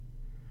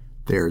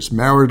There's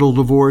marital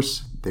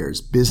divorce,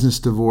 there's business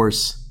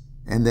divorce,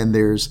 and then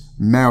there's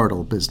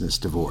marital business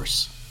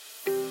divorce.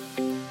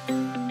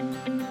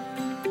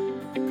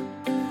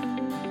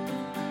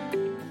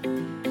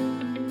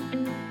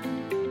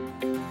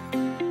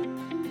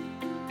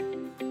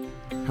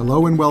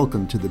 Hello and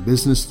welcome to the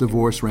Business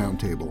Divorce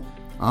Roundtable.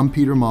 I'm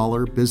Peter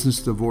Mahler,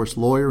 business divorce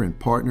lawyer and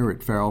partner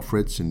at Farrell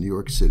Fritz in New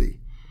York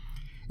City.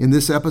 In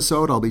this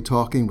episode, I'll be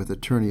talking with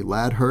attorney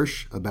Ladd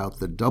Hirsch about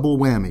the double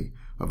whammy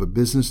of a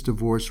business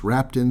divorce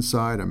wrapped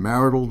inside a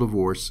marital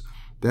divorce,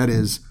 that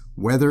is,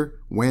 whether,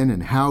 when,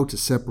 and how to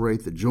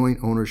separate the joint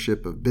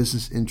ownership of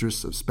business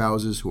interests of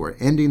spouses who are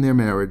ending their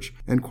marriage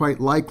and quite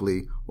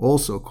likely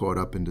also caught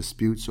up in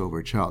disputes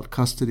over child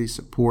custody,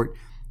 support,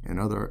 and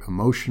other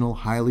emotional,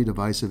 highly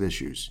divisive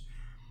issues.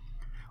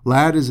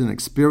 Ladd is an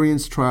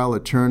experienced trial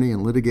attorney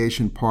and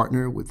litigation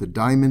partner with the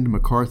Diamond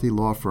McCarthy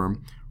Law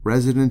Firm,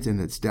 resident in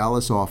its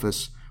Dallas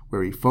office,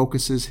 where he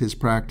focuses his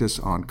practice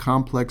on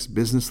complex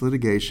business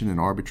litigation and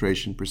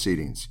arbitration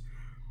proceedings.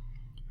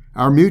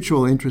 Our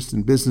mutual interest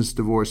in business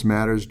divorce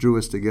matters drew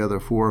us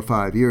together 4 or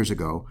 5 years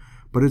ago,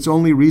 but it's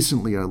only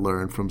recently I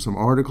learned from some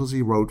articles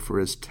he wrote for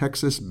his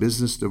Texas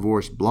Business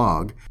Divorce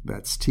blog,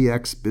 that's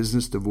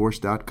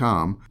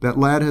txbusinessdivorce.com, that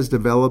Ladd has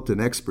developed an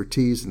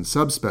expertise and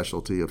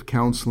subspecialty of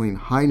counseling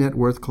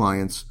high-net-worth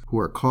clients who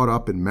are caught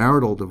up in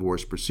marital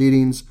divorce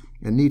proceedings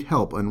and need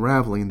help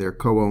unraveling their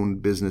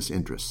co-owned business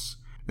interests.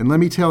 And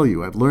let me tell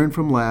you, I've learned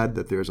from Ladd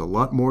that there's a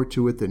lot more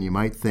to it than you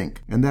might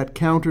think, and that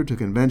counter to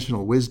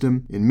conventional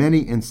wisdom, in many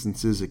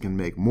instances it can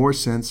make more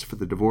sense for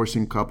the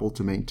divorcing couple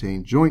to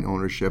maintain joint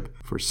ownership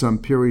for some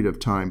period of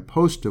time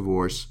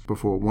post-divorce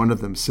before one of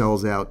them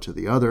sells out to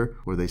the other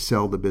or they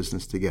sell the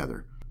business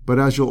together. But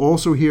as you'll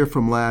also hear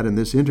from Ladd in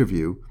this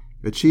interview,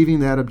 achieving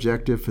that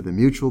objective for the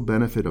mutual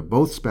benefit of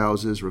both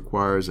spouses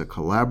requires a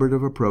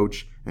collaborative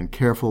approach and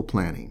careful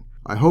planning.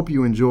 I hope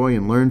you enjoy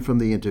and learn from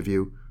the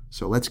interview,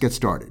 so let's get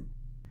started.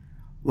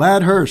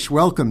 Ladd Hirsch,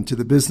 welcome to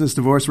the Business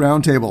Divorce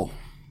Roundtable.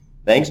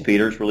 Thanks,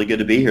 Peter. It's really good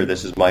to be here.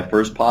 This is my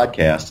first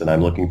podcast, and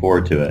I'm looking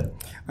forward to it.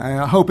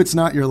 I hope it's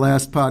not your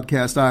last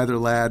podcast either,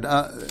 Ladd.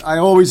 I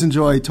always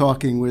enjoy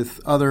talking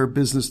with other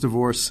business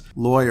divorce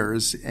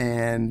lawyers,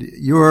 and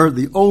you're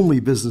the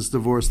only business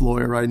divorce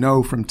lawyer I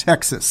know from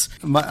Texas.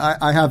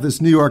 I have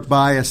this New York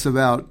bias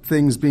about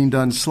things being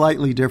done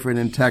slightly different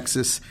in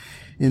Texas,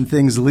 in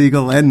things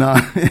legal and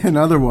not and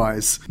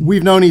otherwise.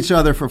 We've known each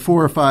other for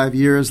 4 or 5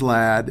 years,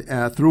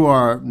 Ladd, through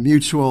our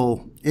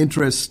mutual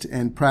interest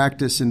and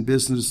practice in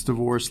business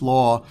divorce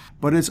law.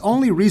 But it's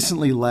only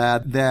recently,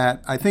 Ladd,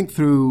 that I think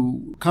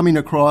through coming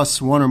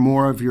across one or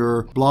more of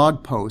your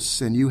blog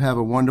posts, and you have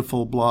a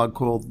wonderful blog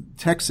called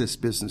Texas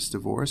Business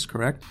Divorce,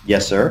 correct?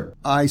 Yes, sir.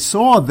 I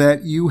saw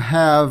that you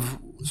have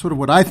sort of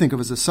what I think of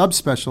as a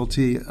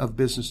subspecialty of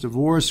business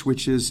divorce,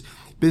 which is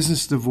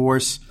business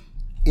divorce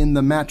in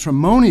the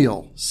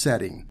matrimonial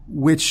setting,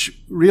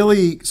 which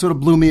really sort of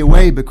blew me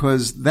away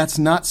because that's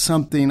not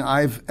something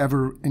I've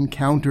ever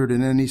encountered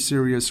in any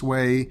serious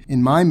way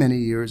in my many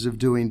years of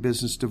doing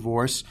business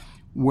divorce,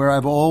 where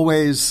I've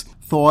always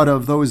thought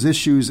of those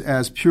issues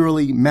as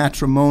purely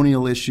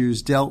matrimonial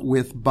issues dealt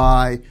with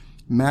by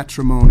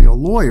matrimonial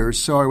lawyers.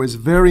 So I was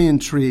very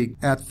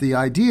intrigued at the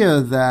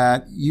idea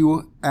that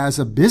you, as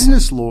a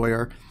business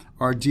lawyer,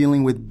 are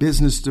dealing with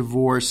business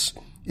divorce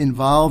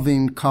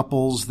involving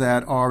couples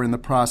that are in the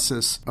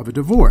process of a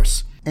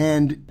divorce.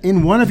 And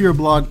in one of your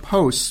blog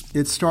posts,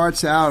 it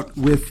starts out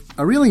with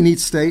a really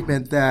neat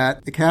statement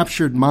that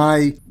captured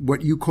my,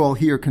 what you call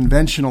here,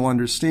 conventional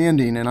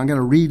understanding. And I'm going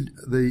to read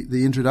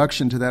the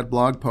introduction to that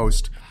blog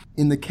post.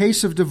 In the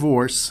case of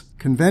divorce,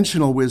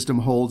 conventional wisdom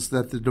holds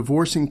that the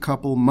divorcing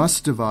couple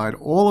must divide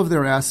all of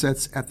their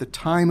assets at the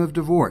time of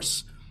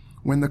divorce.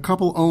 When the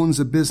couple owns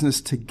a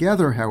business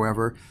together,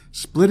 however,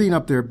 splitting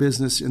up their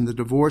business in the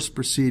divorce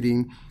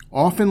proceeding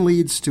often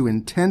leads to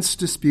intense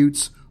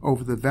disputes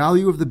over the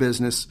value of the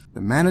business,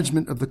 the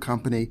management of the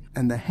company,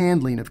 and the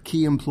handling of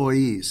key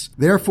employees.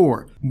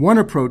 Therefore, one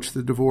approach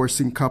the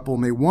divorcing couple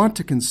may want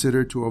to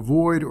consider to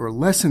avoid or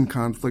lessen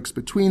conflicts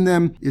between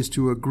them is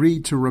to agree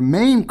to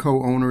remain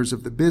co-owners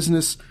of the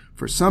business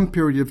for some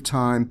period of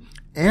time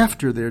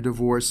after their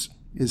divorce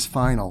is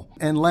final.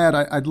 And Ladd,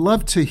 I'd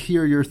love to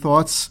hear your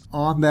thoughts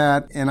on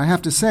that. And I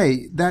have to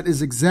say, that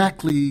is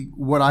exactly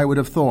what I would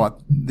have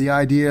thought. The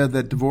idea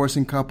that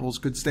divorcing couples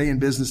could stay in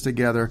business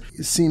together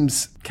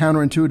seems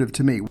counterintuitive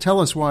to me. Tell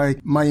us why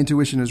my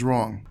intuition is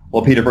wrong.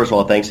 Well, Peter, first of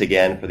all, thanks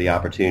again for the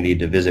opportunity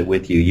to visit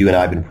with you. You and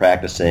I have been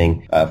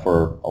practicing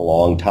for a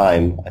long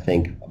time, I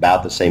think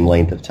about the same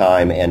length of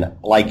time. And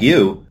like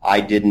you,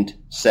 I didn't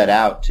set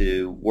out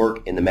to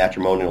work in the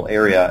matrimonial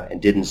area and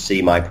didn't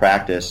see my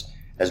practice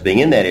as being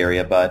in that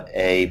area, but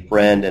a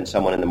friend and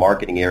someone in the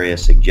marketing area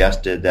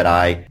suggested that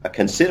I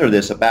consider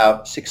this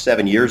about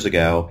 6-7 years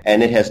ago,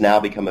 and it has now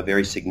become a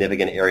very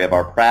significant area of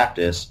our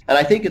practice. And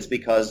I think it's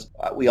because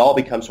we all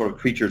become sort of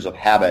creatures of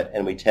habit,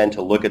 and we tend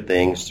to look at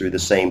things through the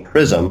same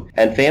prism.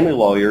 And family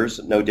lawyers,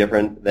 no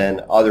different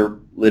than other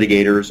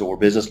litigators or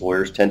business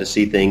lawyers, tend to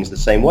see things the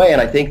same way. And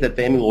I think that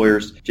family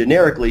lawyers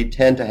generically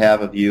tend to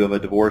have a view of a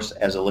divorce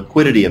as a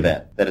liquidity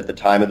event, that at the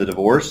time of the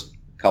divorce,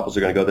 couples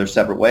are going to go their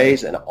separate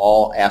ways, and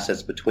all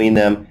assets between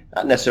them,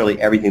 not necessarily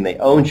everything they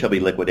own, shall be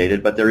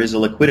liquidated, but there is a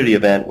liquidity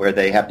event where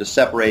they have to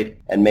separate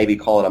and maybe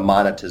call it a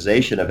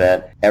monetization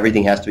event.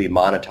 Everything has to be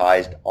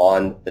monetized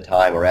on the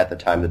time or at the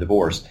time of the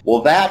divorce.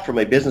 Well, that, from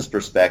a business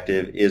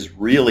perspective, is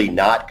really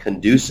not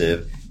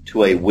conducive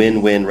to a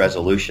win-win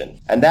resolution.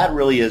 And that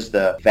really is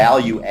the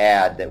value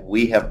add that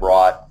we have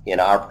brought in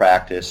our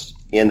practice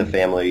in the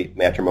family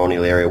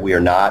matrimonial area. We are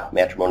not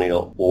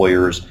matrimonial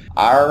lawyers.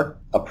 Our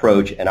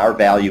approach and our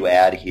value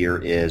add here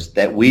is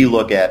that we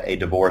look at a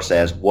divorce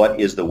as what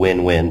is the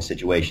win-win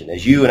situation.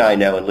 As you and I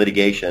know, in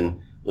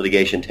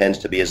litigation tends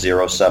to be a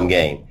zero-sum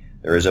game.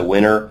 There is a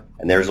winner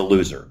and there's a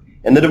loser.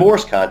 In the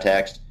divorce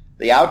context,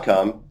 the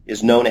outcome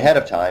is known ahead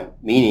of time,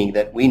 meaning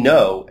that we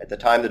know at the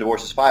time the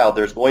divorce is filed,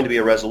 there's going to be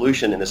a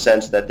resolution in the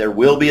sense that there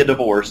will be a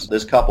divorce.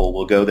 This couple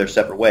will go their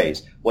separate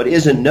ways. What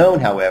isn't known,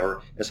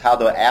 however, is how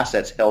the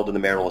assets held in the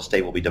marital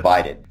estate will be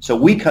divided. So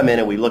we come in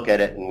and we look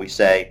at it and we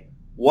say,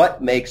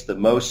 what makes the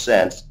most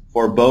sense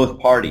for both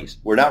parties?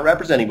 We're not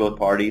representing both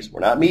parties.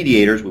 We're not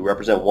mediators. We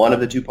represent one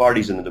of the two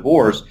parties in the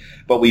divorce,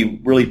 but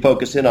we really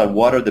focus in on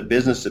what are the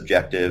business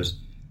objectives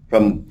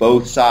from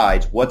both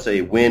sides. What's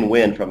a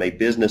win-win from a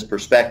business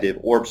perspective?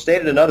 Or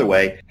stated another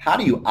way, how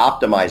do you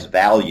optimize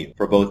value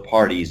for both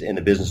parties in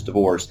the business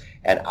divorce?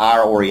 And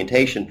our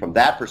orientation from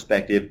that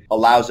perspective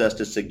allows us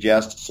to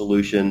suggest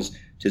solutions,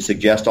 to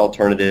suggest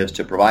alternatives,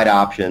 to provide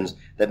options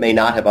that may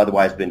not have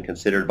otherwise been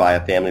considered by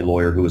a family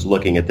lawyer who is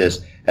looking at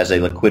this as a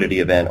liquidity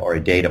event or a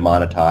day to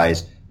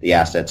monetize the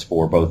assets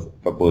for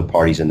both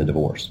parties in the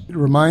divorce. It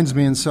reminds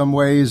me in some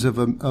ways of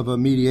a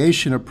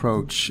mediation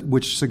approach,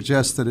 which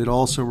suggests that it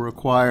also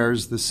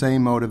requires the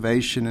same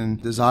motivation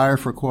and desire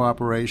for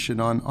cooperation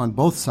on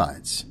both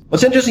sides. Well,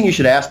 it's interesting you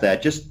should ask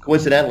that. Just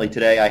coincidentally,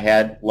 today I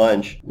had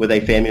lunch with a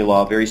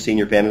very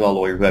senior family law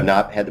lawyer who I've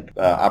not had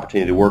the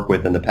opportunity to work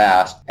with in the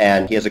past,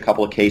 and he has a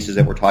couple of cases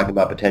that we're talking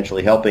about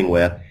potentially helping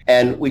with.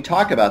 And we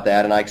talk about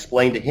that, and I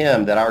explained to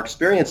him that our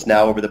experience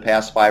now over the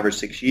past 5 or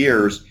 6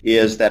 years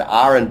is that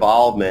our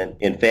involvement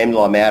in family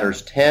law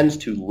matters tends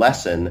to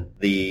lessen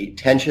the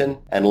tension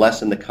and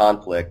lessen the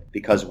conflict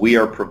because we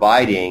are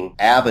providing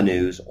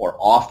avenues or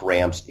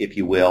off-ramps, if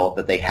you will,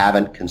 that they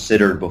haven't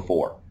considered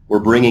before. We're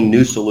bringing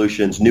new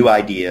solutions, new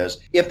ideas.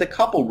 If the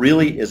couple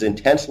really is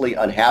intensely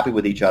unhappy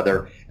with each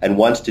other and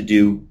wants to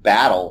do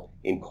battle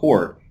in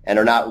court and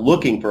are not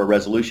looking for a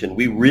resolution,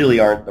 we really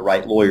aren't the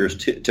right lawyers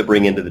to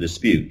bring into the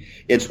dispute.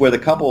 It's where the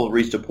couple has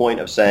reached a point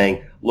of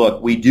saying,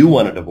 look, we do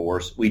want a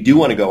divorce. We do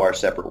want to go our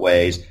separate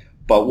ways.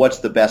 But what's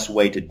the best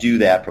way to do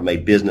that from a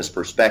business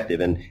perspective?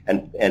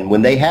 And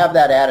when they have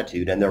that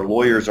attitude and their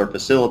lawyers are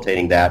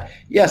facilitating that,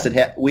 yes,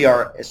 we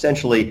are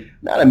essentially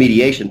not a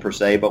mediation per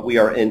se, but we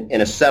are in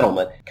a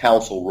settlement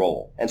counsel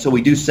role. And so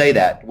we do say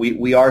that.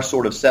 We are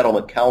sort of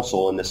settlement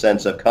counsel in the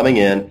sense of coming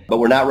in, but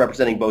we're not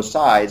representing both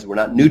sides. We're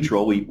not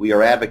neutral. We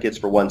are advocates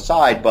for one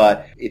side.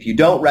 But if you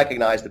don't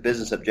recognize the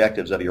business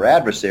objectives of your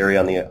adversary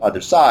on the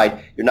other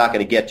side, you're not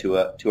going to get to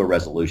a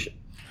resolution.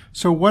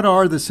 So what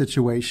are the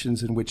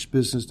situations in which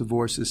business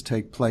divorces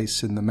take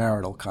place in the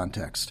marital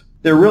context?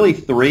 There are really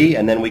three,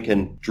 and then we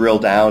can drill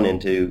down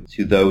into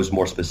those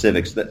more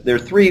specifics. There are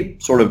three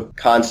sort of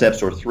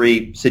concepts or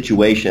three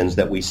situations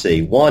that we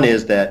see. One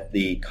is that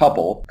the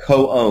couple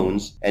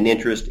co-owns an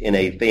interest in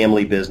a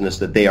family business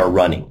that they are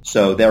running.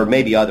 So there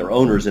may be other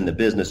owners in the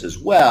business as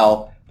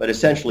well, but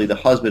essentially the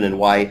husband and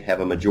wife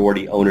have a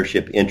majority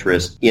ownership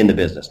interest in the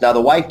business. Now,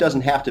 the wife doesn't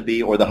have to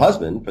be, or the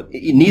husband, but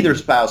neither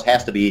spouse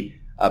has to be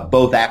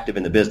both active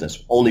in the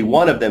business. Only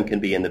one of them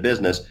can be in the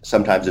business.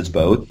 Sometimes it's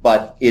both,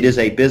 but it is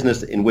a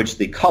business in which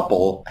the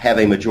couple have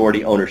a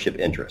majority ownership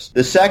interest.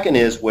 The second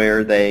is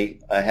where they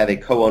have a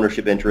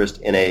co-ownership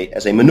interest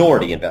as a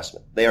minority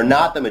investment. They are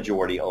not the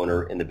majority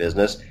owner in the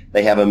business.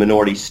 They have a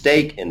minority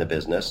stake in the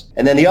business.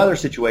 And then the other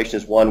situation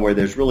is one where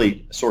there's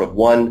really sort of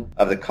one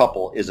of the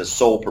couple is a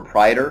sole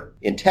proprietor.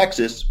 In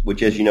Texas,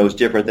 which as you know is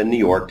different than New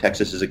York,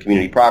 Texas is a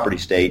community property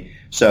state.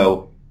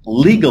 So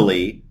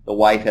legally, the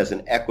wife has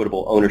an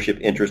equitable ownership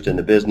interest in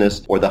the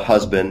business, or the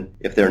husband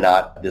if they're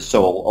not the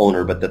sole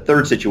owner. But the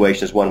third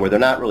situation is one where they're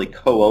not really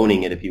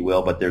co-owning it, if you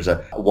will, but there's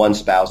one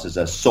spouse is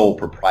a sole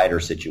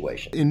proprietor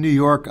situation. In New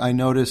York, I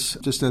notice,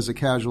 just as a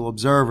casual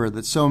observer,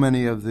 that so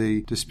many of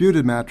the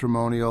disputed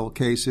matrimonial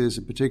cases,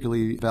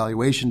 particularly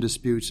valuation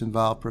disputes,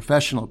 involve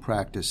professional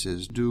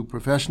practices. Do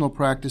professional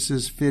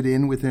practices fit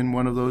in within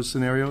one of those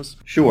scenarios?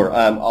 Sure.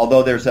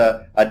 Although there's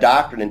a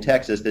doctrine in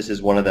Texas, this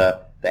is one of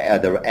the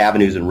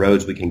avenues and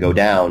roads we can go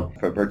down.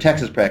 For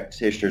Texas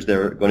practitioners,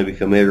 they're going to be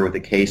familiar with a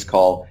case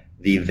called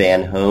the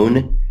Van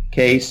Hoen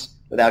case.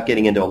 without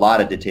getting into a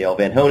lot of detail,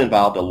 Van Hoen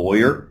involved a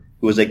lawyer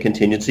who was a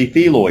contingency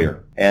fee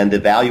lawyer. And the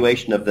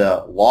valuation of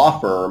the law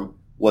firm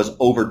was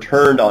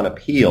overturned on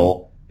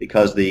appeal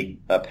because the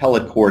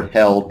appellate court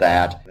held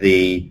that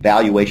the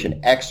valuation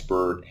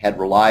expert had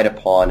relied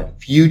upon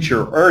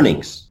future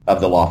earnings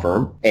of the law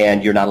firm,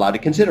 and you're not allowed to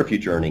consider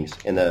future earnings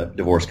in the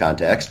divorce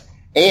context,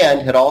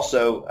 and had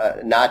also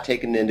not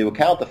taken into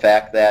account the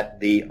fact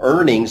that the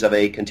earnings of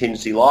a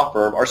contingency law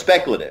firm are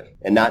speculative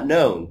and not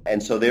known.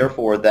 And so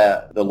therefore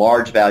the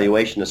large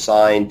valuation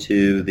assigned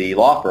to the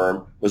law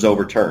firm was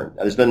overturned.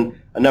 Now, there's been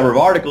a number of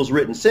articles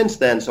written since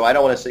then, so I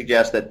don't want to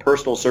suggest that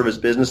personal service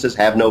businesses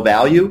have no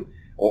value,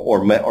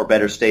 or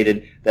better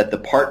stated, that the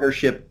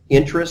partnership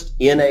interest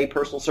in a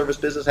personal service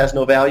business has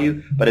no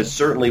value, but it's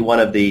certainly one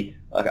of the,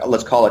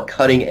 let's call it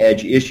cutting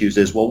edge issues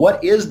is, well,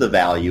 what is the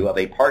value of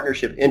a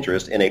partnership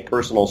interest in a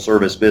personal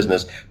service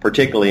business,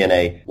 particularly in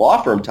a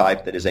law firm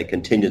type that is a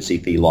contingency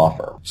fee law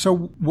firm? So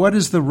what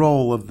is the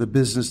role of the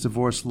business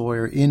divorce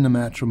lawyer in the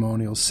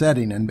matrimonial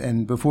setting?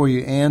 And before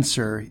you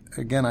answer,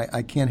 again,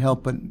 I can't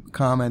help but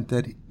comment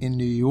that in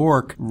New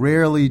York,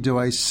 rarely do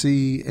I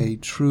see a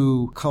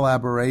true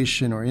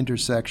collaboration or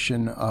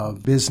intersection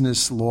of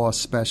business law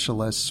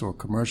specialists or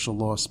commercial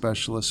law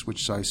specialists,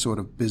 which I think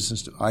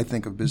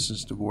of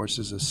business divorce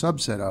as a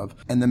subset of,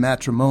 and the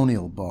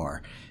matrimonial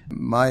bar.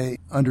 My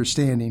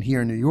understanding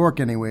here in New York,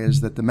 anyway,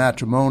 is that the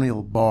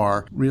matrimonial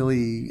bar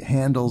really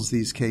handles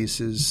these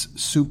cases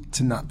soup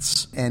to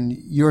nuts. And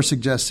you're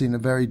suggesting a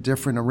very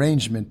different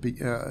arrangement,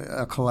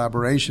 a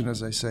collaboration,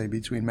 as I say,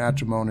 between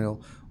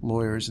matrimonial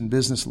lawyers and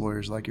business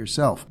lawyers like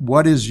yourself.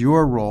 What is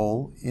your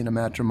role in a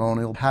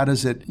matrimonial? How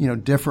does it,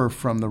 differ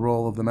from the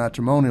role of the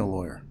matrimonial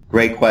lawyer?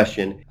 Great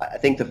question. I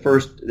think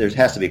there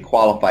has to be a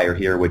qualifier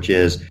here, which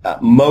is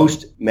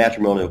most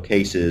matrimonial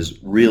cases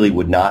really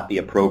would not be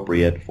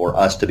appropriate for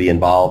us to be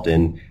involved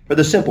in for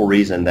the simple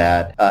reason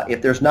that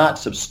if there's not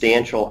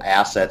substantial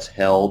assets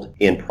held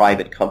in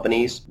private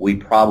companies, we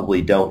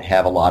probably don't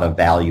have a lot of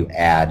value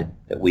add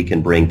that we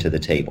can bring to the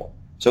table.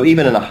 So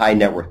even in a high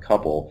net worth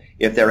couple,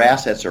 if their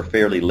assets are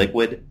fairly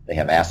liquid, they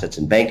have assets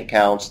in bank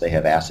accounts, they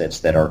have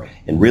assets that are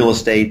in real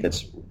estate,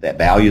 that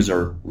values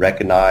are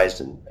recognized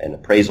and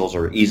appraisals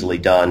are easily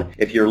done.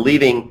 If you're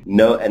leaving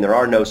and there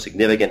are no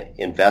significant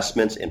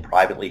investments in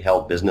privately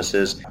held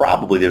businesses,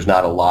 probably there's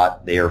not a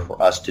lot there for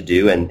us to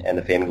do, and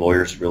the family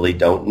lawyers really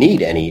don't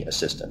need any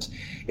assistance.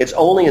 It's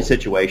only in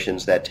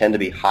situations that tend to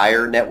be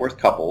higher net worth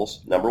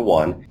couples, number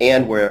one,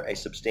 and where a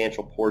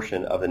substantial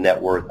portion of the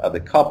net worth of the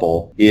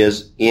couple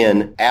is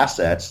in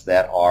assets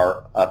that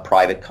are a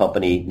private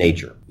company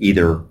nature,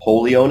 either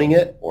wholly owning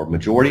it or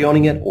majority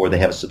owning it, or they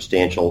have a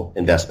substantial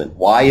investment.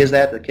 Why is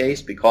that the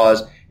case?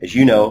 Because, as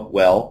you know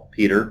well,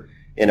 Peter,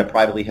 in a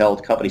privately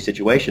held company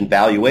situation,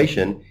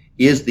 valuation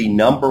is the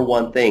number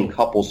one thing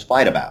couples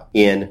fight about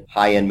in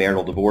high-end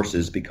marital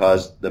divorces,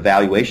 because the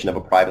valuation of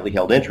a privately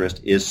held interest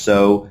is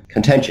so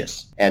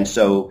contentious. And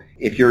so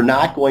if you're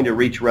not going to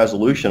reach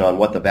resolution on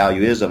what the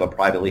value is of a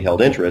privately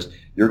held interest,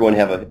 you're going to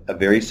have a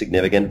very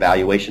significant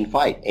valuation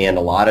fight and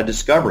a lot of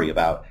discovery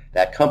about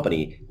that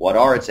company. What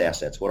are its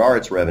assets? What are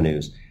its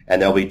revenues?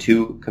 And there'll be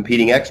two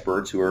competing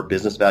experts who are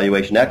business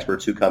valuation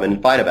experts who come in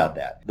and fight about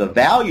that. The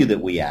value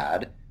that we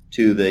add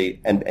to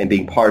and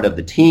being part of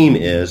the team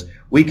is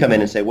we come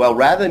in and say, well,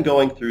 rather than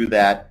going through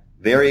that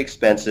very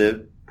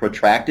expensive,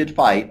 protracted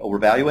fight over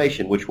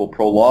valuation, which will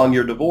prolong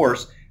your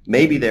divorce,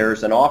 maybe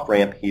there's an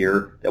off-ramp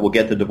here that will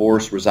get the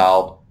divorce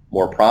resolved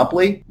more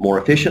promptly, more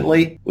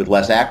efficiently, with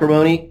less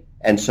acrimony.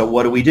 And so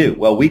what do?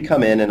 Well, we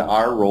come in and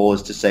our role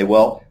is to say,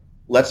 well,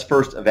 let's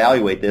first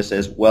evaluate this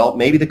as, well,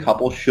 maybe the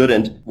couple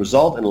shouldn't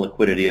result in a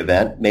liquidity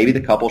event. Maybe the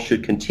couple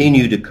should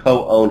continue to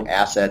co-own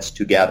assets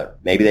together.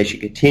 Maybe they should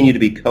continue to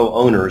be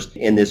co-owners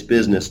in this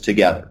business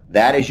together.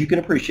 That, as you can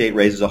appreciate,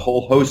 raises a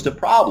whole host of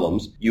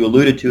problems. You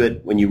alluded to it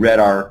when you read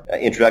our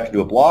introduction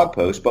to a blog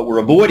post, but we're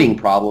avoiding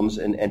problems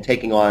and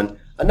taking on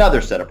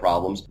another set of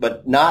problems,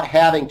 but not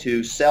having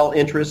to sell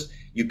interest.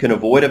 You can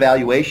avoid a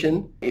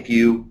valuation if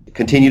you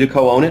continue to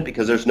co-own it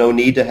because there's no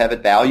need to have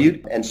it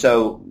valued. And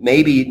so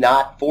maybe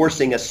not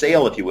forcing a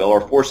sale, if you will,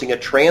 or forcing a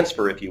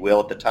transfer, if you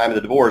will, at the time of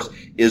the divorce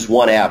is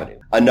one avenue.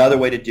 Another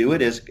way to do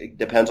it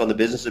depends on the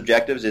business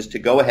objectives, is to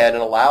go ahead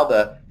and allow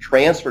the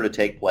transfer to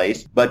take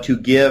place, but to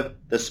give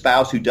the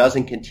spouse who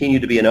doesn't continue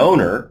to be an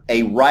owner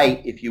a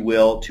right, if you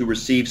will, to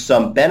receive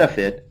some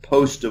benefit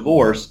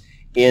post-divorce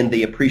in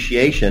the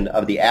appreciation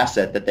of the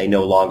asset that they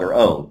no longer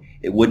own.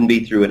 It wouldn't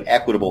be through an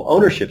equitable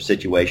ownership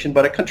situation,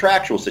 but a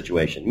contractual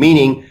situation,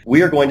 meaning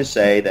we are going to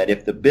say that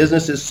if the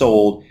business is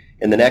sold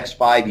in the next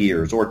 5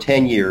 years or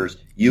 10 years,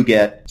 you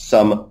get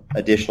some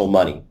additional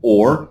money,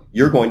 or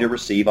you're going to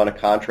receive on a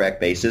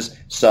contract basis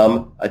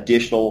some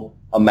additional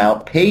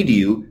amount paid to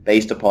you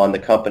based upon the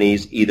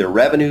company's either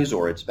revenues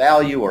or its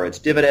value or its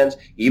dividends.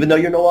 Even though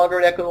you're no longer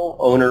an equitable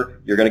owner,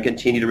 you're going to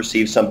continue to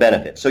receive some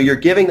benefit. So you're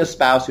giving the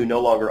spouse who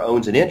no longer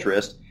owns an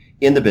interest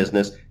in the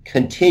business,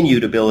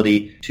 continued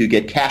ability to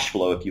get cash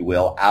flow, if you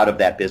will, out of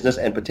that business,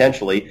 and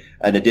potentially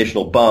an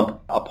additional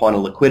bump upon a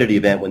liquidity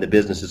event when the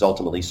business is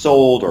ultimately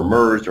sold or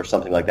merged or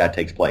something like that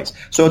takes place.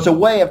 So it's a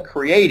way of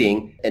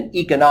creating an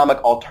economic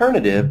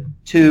alternative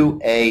to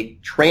a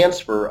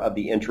transfer of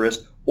the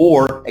interest,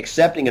 or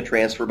accepting a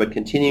transfer but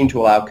continuing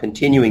to allow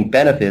continuing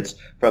benefits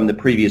from the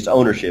previous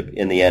ownership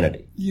in the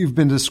entity. You've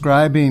been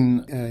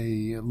describing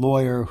a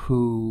lawyer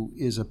who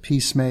is a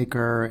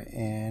peacemaker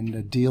and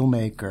a deal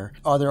maker.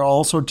 Are there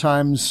also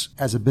times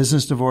as a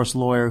business divorce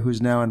lawyer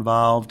who's now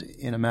involved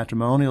in a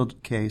matrimonial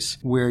case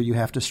where you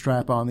have to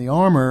strap on the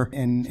armor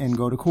and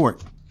go to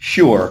court?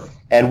 Sure.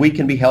 And we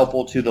can be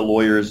helpful to the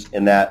lawyers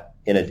in that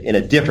in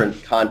a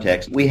different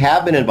context. We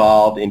have been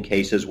involved in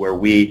cases where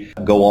we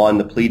go on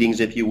the pleadings,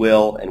 if you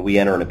will, and we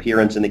enter an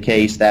appearance in the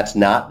case. That's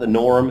not the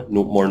norm.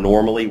 More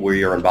normally,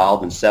 we are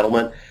involved in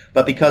settlement.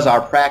 But because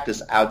our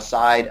practice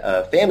outside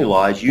of family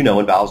law, as you know,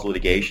 involves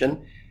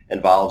litigation,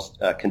 involves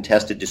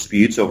contested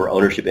disputes over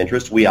ownership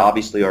interests. We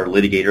obviously are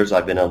litigators.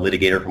 I've been a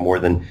litigator for more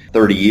than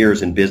 30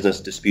 years in business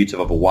disputes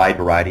of a wide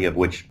variety, of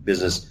which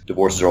business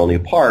divorces are only a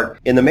part.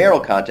 In the marital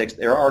context,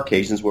 there are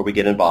occasions where we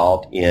get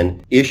involved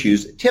in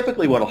issues.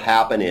 Typically what will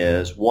happen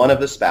is one of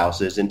the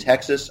spouses in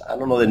Texas, I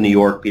don't know in New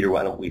York, Peter,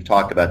 we've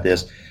talked about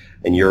this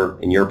in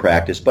your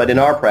practice, but in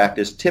our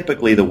practice,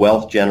 typically the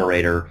wealth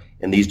generator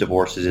in these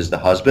divorces is the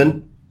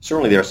husband.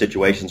 Certainly there are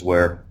situations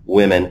where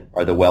women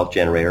are the wealth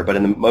generator, but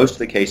in most of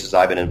the cases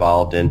I've been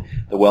involved in,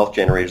 the wealth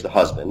generator is the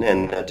husband.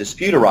 And a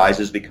dispute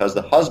arises because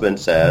the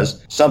husband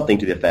says something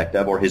to the effect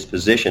of, or his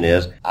position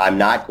is, I'm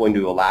not going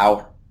to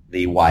allow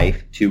the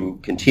wife to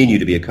continue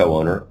to be a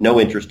co-owner. No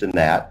interest in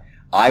that.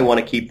 I want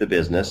to keep the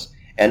business.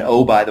 And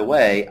oh, by the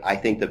way, I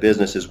think the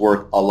business is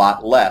worth a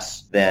lot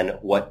less than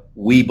what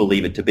we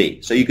believe it to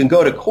be. So you can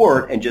go to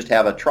court and just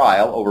have a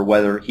trial over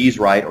whether he's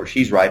right or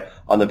she's right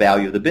on the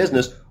value of the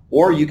business,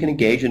 or you can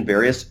engage in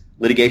various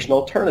litigation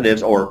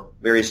alternatives or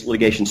various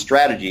litigation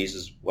strategies,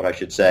 is what I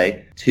should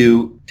say,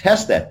 to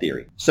test that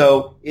theory.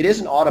 So it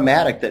isn't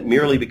automatic that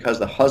merely because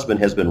the husband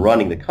has been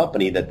running the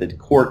company that the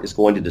court is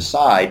going to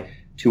decide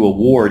to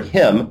award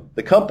him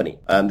the company.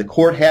 The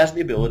court has the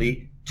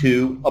ability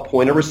to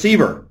appoint a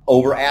receiver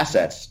over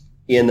assets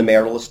in the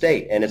marital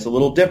estate, and it's a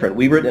little different.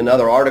 We've written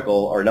another article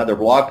or another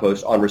blog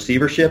post on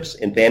receiverships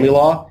in family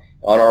law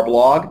on our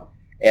blog.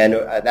 And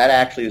that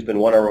actually has been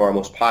one of our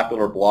most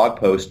popular blog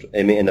posts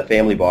in the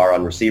Family Bar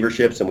on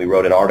receiverships, and we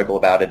wrote an article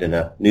about it in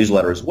a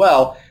newsletter as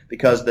well,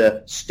 because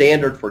the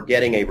standard for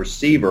getting a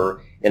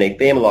receiver in a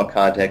family law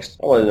context,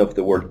 I don't want to know if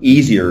the word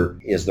easier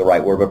is the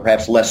right word, but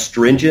perhaps less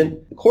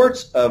stringent. The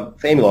courts of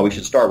family law, we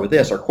should start with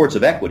this, are courts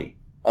of equity,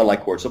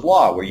 unlike courts of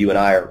law, where you and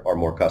I are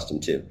more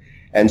accustomed to.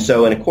 And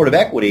so in a court of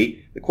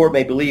equity, the court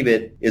may believe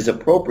it is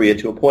appropriate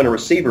to appoint a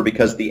receiver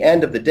because at the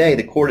end of the day,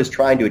 the court is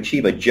trying to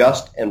achieve a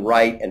just and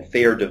right and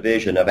fair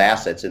division of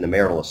assets in the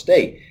marital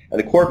estate. And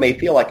the court may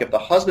feel like if the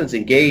husband's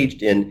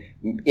engaged in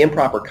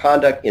improper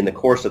conduct in the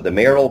course of the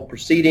marital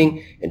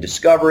proceeding, in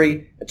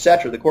discovery,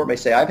 etc., the court may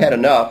say, I've had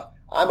enough.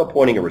 I'm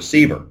appointing a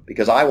receiver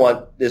because I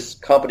want this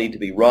company to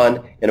be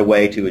run in a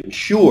way to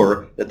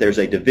ensure that there's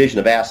a division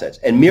of assets.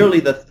 And merely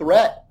the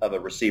threat of a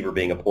receiver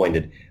being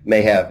appointed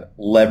may have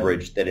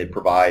leverage that it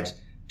provides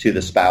to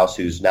the spouse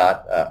who's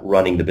not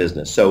running the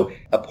business. So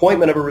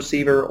appointment of a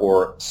receiver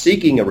or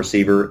seeking a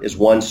receiver is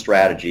one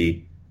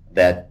strategy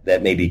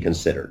that may be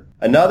considered.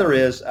 Another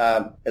is,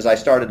 as I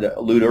started to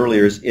allude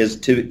earlier, is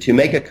to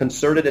make a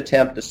concerted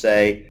attempt to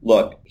say,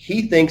 look,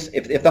 he thinks,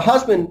 if the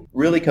husband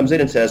really comes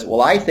in and says,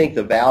 well, I think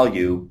the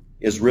value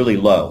is really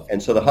low.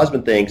 And so the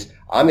husband thinks,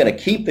 I'm going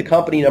to keep the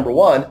company, number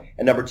one,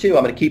 and number two,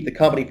 I'm going to keep the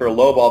company for a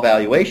lowball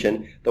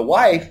valuation. The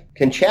wife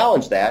can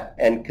challenge that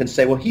and can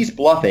say, well, he's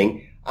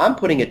bluffing. I'm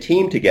putting a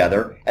team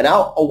together, and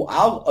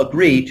I'll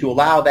agree to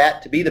allow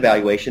that to be the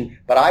valuation,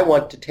 but I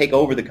want to take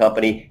over the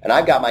company, and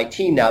I've got my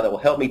team now that will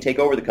help me take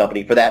over the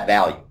company for that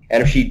value.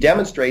 And if she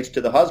demonstrates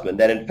to the husband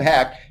that, in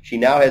fact, she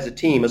now has a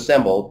team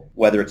assembled,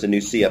 whether it's a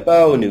new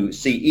CFO, a new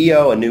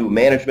CEO, a new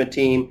management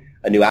team,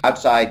 a new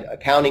outside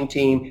accounting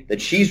team,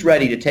 that she's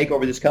ready to take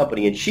over this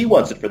company and she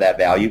wants it for that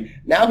value,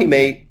 now he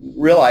may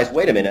realize,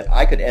 wait a minute,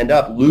 I could end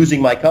up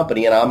losing my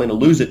company and I'm going to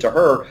lose it to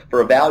her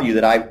for a value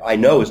that I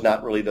know is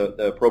not really the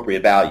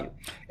appropriate value.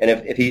 And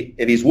if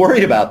he's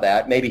worried about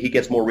that, maybe he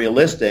gets more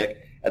realistic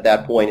at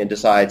that point and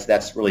decides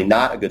that's really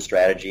not a good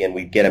strategy, and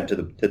we get him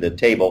to the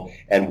table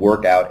and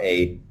work out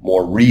a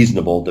more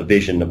reasonable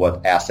division of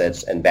what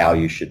assets and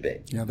values should be.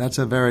 Yeah, that's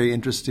a very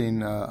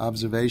interesting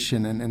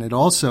observation, and it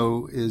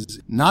also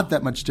is not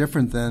that much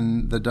different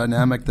than the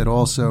dynamic that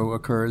also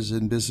occurs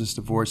in business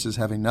divorces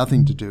having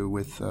nothing to do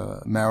with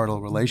marital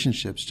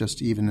relationships.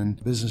 Just even in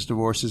business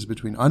divorces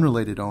between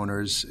unrelated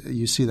owners,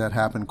 you see that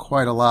happen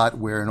quite a lot,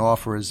 where an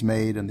offer is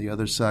made and the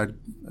other side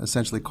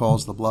essentially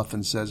calls the bluff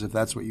and says, if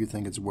that's what you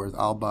think it's worth,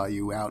 I'll buy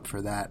you out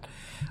for that,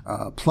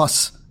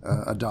 plus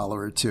 $1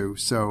 or $2.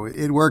 So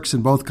it works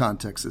in both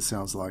contexts, it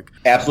sounds like.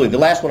 Absolutely. The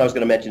last one I was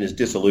going to mention is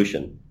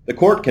dissolution. the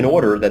court can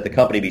order that the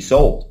company be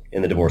sold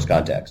in the divorce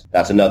context.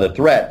 That's another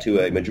threat to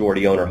a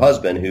majority owner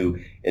husband who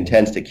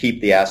intends to keep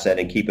the asset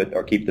and keep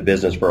the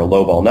business for a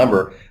lowball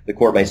number. The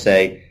court may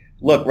say,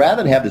 look,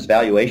 rather than have this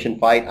valuation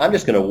fight, I'm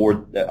just going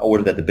to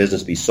order that the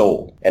business be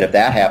sold. And if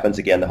that happens,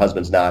 again, the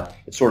husband's not,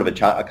 it sort of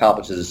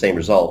accomplishes the same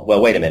result. Well,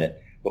 wait a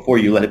minute. Before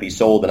you let it be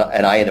sold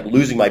and I end up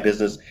losing my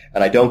business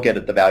and I don't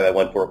get the value I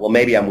went for it, well,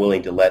 maybe I'm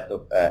willing to let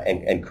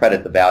and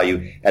credit the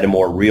value at a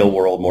more real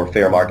world, more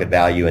fair market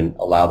value and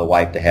allow the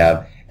wife to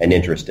have an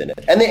interest in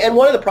it. And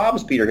one of the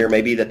problems, Peter, here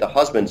may be that the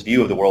husband's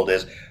view of the world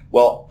is,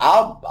 well,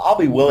 I'll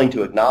be willing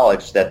to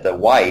acknowledge that the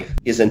wife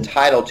is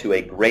entitled to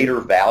a greater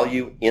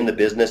value in the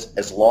business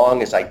as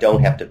long as I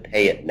don't have to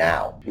pay it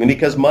now. I mean,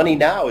 because money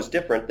now is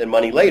different than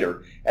money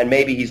later. And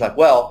maybe he's like,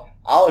 well,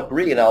 I'll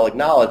agree and I'll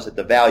acknowledge that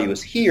the value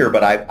is here,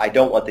 but I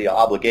don't want the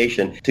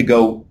obligation to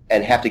go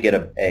and have to get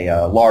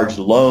a large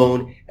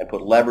loan and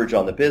put leverage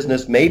on the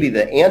business. Maybe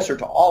the answer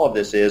to all of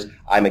this is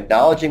I'm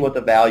acknowledging what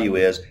the value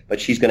is, but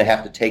she's going to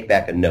have to take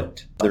back a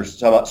note. There's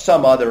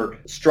some other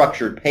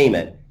structured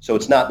payment, so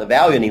it's not the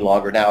value any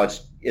longer. Now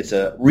it's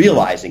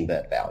realizing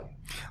that value.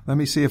 Let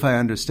me see if I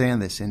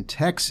understand this. In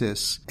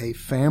Texas, a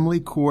family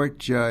court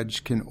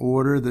judge can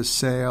order the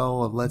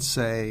sale of, let's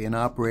say, an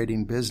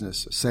operating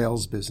business, a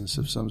sales business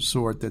of some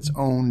sort that's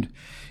owned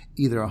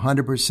either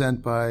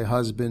 100% by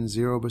husband,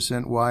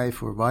 0%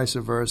 wife, or vice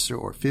versa,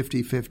 or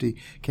 50-50,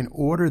 can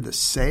order the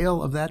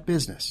sale of that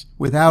business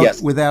without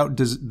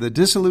the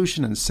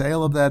dissolution and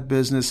sale of that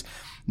business,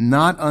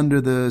 not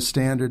under the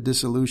standard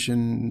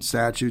dissolution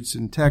statutes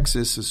in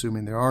Texas,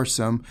 assuming there are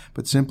some,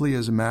 but simply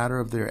as a matter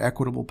of their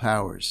equitable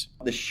powers.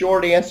 The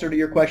short answer to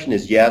your question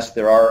is yes.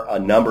 There are a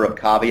number of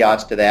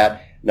caveats to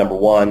that. Number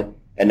one.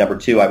 And number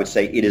two, I would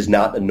say it is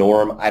not the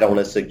norm. I don't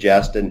want to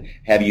suggest and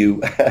have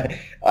you,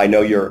 I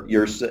know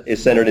you're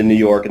centered in New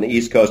York and the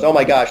East Coast. Oh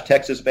my gosh,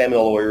 Texas family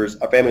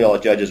law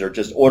judges are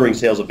just ordering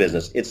sales of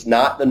business. It's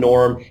not the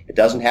norm. It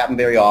doesn't happen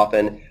very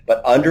often.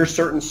 But under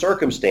certain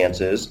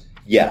circumstances,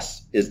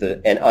 yes,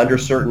 and under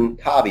certain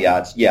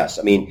caveats, yes.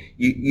 I mean,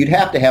 you'd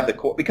have to have the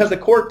court, because the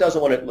court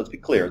doesn't want to, let's be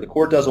clear, the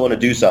court doesn't want to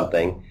do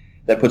something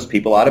that puts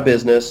people out of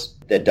business,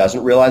 that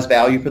doesn't realize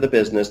value for the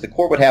business. The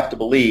court would have to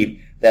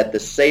believe that the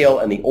sale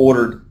and the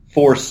ordered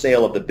forced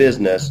sale of the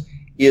business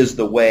is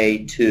the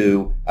way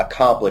to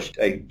accomplish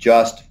a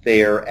just,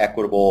 fair,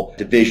 equitable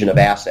division of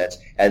assets,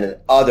 and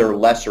that other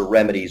lesser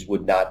remedies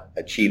would not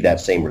achieve that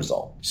same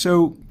result.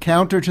 So,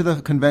 counter to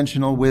the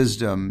conventional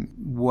wisdom,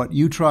 what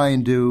you try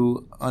and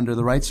do under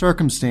the right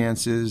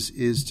circumstances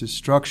is to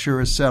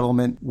structure a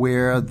settlement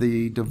where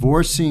the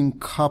divorcing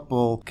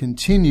couple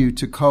continue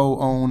to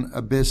co-own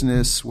a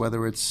business,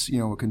 whether it's,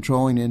 a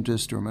controlling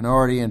interest or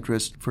minority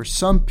interest, for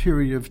some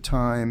period of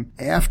time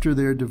after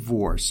they're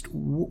divorced.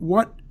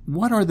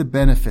 What are the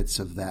benefits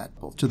of that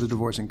to the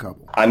divorcing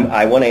couple?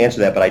 I want to answer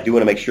that, but I do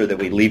want to make sure that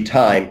we leave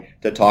time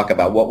to talk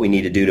about what we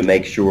need to do to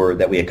make sure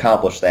that we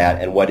accomplish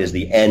that and what is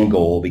the end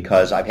goal,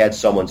 because I've had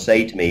someone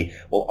say to me,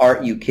 well,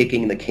 aren't you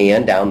kicking the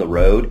can down the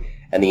road?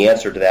 And the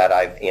answer to that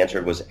I've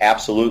answered was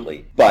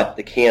absolutely, but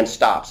the can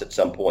stops at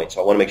some point.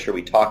 So I want to make sure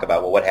we talk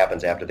about, what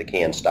happens after the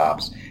can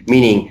stops,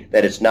 meaning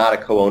that it's not a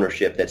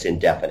co-ownership that's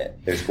indefinite.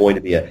 There's going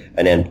to be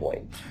an end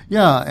point.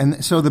 Yeah,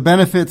 and so the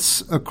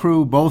benefits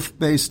accrue both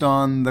based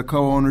on the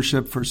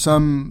co-ownership for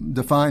some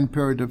defined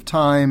period of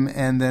time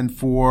and then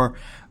for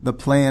the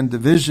planned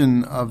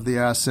division of the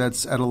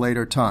assets at a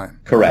later time.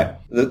 Correct.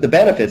 The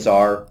benefits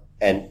are,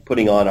 and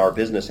putting on our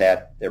business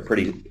hat, they're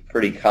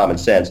pretty common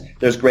sense.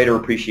 There's greater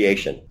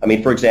appreciation. I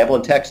mean, for example,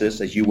 in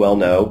Texas, as you well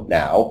know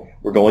now,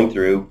 we're going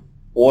through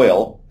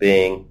oil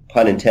being,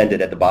 pun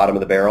intended, at the bottom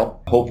of the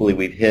barrel. Hopefully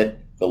we've hit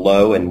the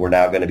low and we're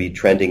now going to be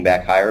trending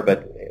back higher.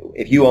 But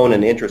if you own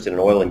an interest in an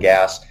oil and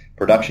gas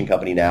production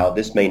company now,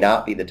 this may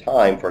not be the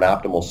time for an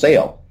optimal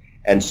sale.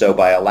 And so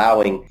by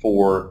allowing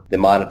for the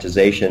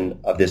monetization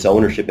of this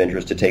ownership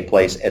interest to take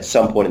place at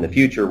some point in the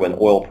future when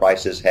oil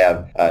prices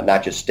have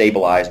not just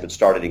stabilized but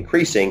started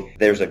increasing,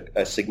 there's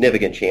a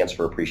significant chance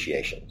for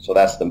appreciation. So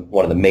that's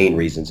one of the main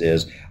reasons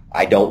is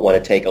I don't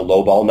want to take a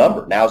lowball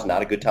number. Now's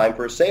not a good time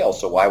for a sale,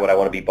 so why would I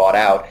want to be bought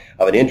out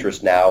of an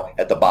interest now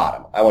at the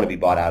bottom? I want to be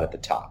bought out at the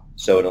top.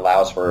 So it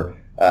allows for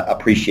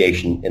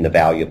appreciation in the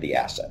value of the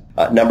asset.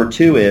 Number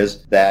two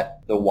is that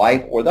the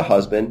wife or the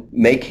husband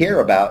may care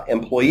about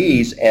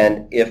employees,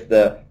 and if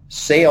the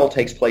sale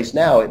takes place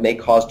now, it may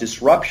cause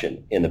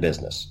disruption in the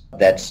business.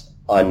 That's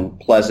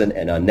unpleasant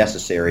and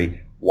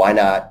unnecessary. Why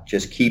not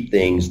just keep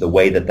things the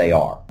way that they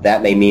are?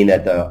 That may mean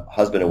that the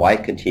husband and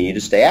wife continue to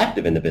stay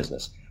active in the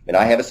business. And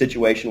I have a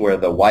situation where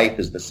the wife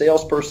is the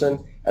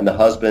salesperson and the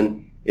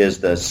husband is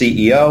the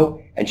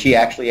CEO, and she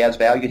actually adds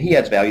value and he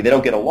adds value. They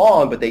don't get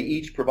along, but they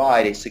each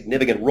provide a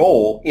significant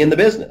role in the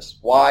business.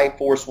 Why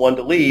force one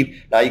to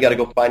leave? Now you got to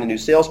go find a new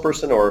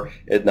salesperson, or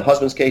in the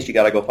husband's case, you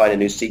got to go find a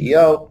new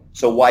CEO.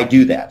 So why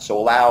do that? So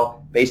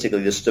allow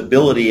basically the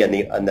stability and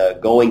the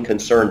going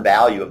concern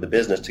value of the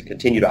business to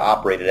continue to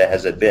operate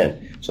as it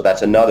been. So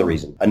that's another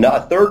reason.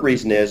 A third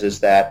reason is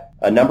that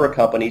a number of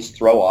companies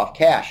throw off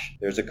cash.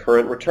 There's a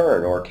current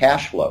return or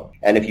cash flow.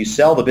 And if you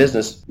sell the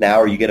business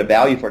now, or you get a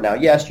value for it now,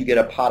 yes, you get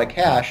a pot of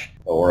cash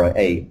or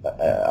a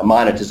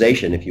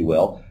monetization, if you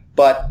will,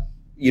 but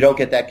you don't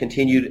get that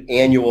continued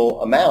annual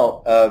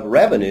amount of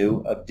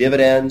revenue, of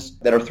dividends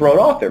that are thrown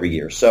off every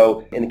year.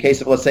 So in the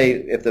case of, let's say,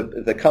 if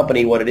the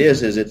company, what it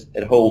is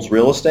it holds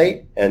real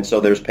estate, and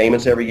so there's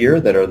payments every year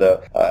that are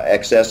the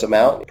excess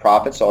amount,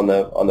 profits on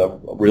the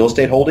real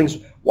estate holdings.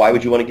 Why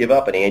would you want to give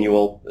up an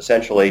annual,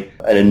 essentially,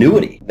 an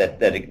annuity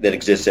that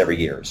exists every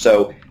year?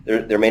 So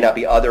there may not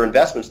be other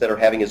investments that are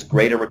having as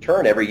great a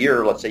return every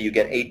year. Let's say you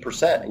get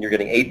 8% and you're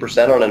getting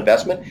 8% on an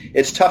investment.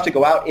 It's tough to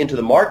go out into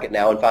the market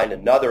now and find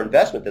another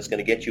investment that's going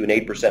to get you an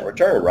 8%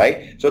 return,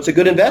 right? So it's a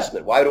good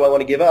investment. Why do I want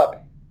to give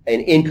up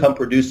an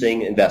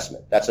income-producing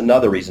investment? That's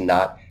another reason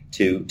not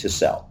to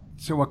sell.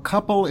 So a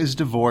couple is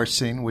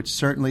divorcing, which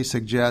certainly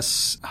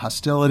suggests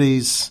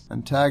hostilities,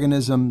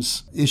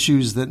 antagonisms,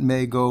 issues that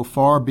may go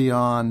far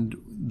beyond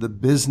the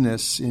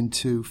business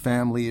into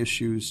family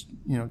issues,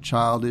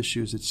 child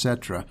issues,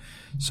 etc.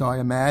 So I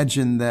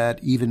imagine that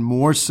even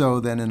more so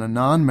than in a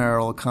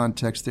non-marital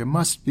context, there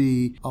must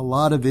be a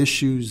lot of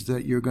issues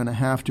that you're going to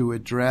have to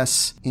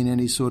address in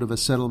any sort of a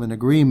settlement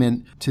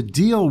agreement to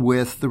deal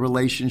with the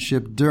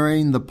relationship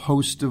during the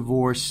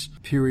post-divorce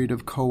period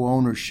of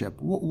co-ownership.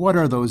 What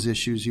are those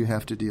issues you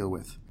have to deal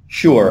with?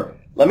 Sure.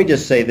 Let me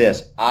just say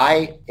this.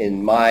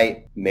 In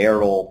my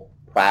marital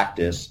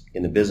practice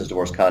in the business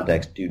divorce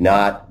context, do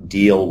not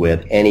deal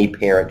with any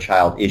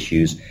parent-child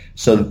issues.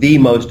 So the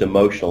most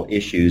emotional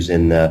issues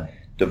in the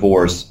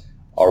divorce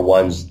are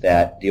ones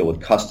that deal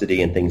with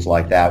custody and things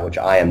like that, which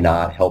I am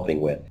not helping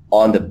with.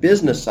 On the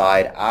business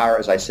side,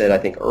 as I said, I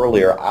think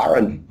earlier, our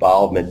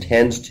involvement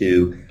tends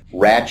to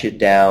ratchet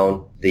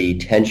down the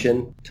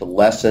tension, to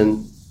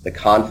lessen the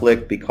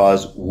conflict,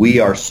 because we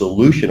are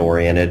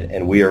solution-oriented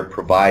and we are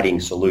providing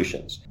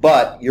solutions.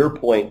 But your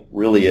point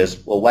really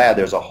is, well, lad,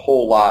 there's a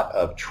whole lot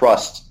of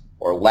trust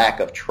or lack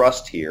of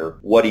trust here.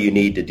 What do you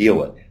need to deal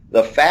with?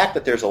 The fact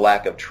that there's a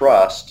lack of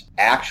trust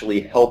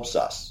actually helps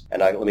us.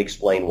 And let me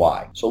explain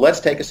why. So let's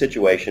take a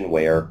situation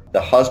where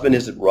the husband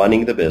is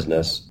running the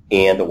business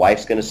and the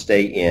wife's going to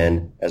stay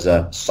in as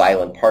a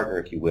silent partner,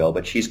 if you will,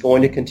 but she's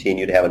going to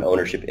continue to have an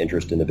ownership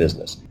interest in the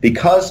business.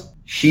 Because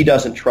she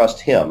doesn't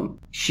trust him,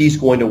 she's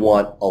going to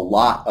want a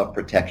lot of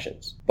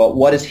protections. But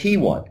what does he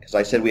want? Because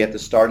I said we have to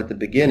start at the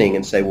beginning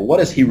and say, well, what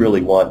does he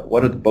really want?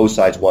 What do both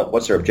sides want?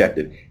 What's their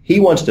objective? He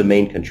wants to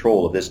maintain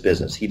control of this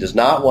business. He does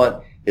not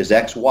want his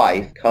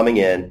ex-wife coming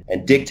in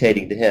and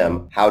dictating to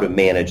him how to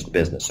manage the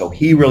business. So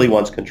he really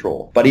wants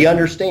control. But he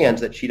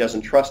understands that she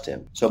doesn't trust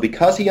him. So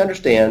because he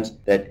understands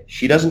that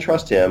she doesn't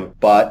trust him,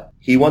 but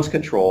he wants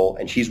control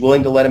and she's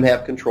willing to let him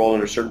have control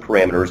under certain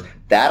parameters,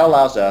 that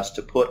allows us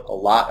to put a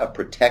lot of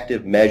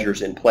protective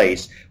measures in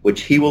place,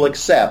 which he will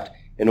accept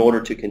in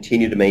order to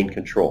continue to maintain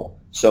control.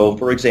 So,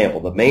 for example,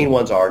 the main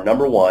ones are,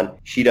 number one,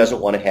 she doesn't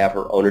want to have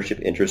her ownership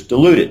interest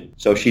diluted.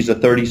 So if she's a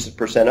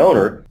 30%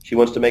 owner, she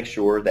wants to make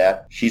sure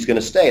that she's going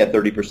to stay a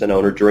 30%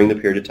 owner during the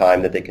period of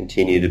time that they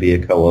continue to be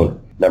a co-owner.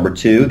 Number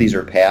two, these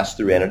are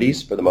pass-through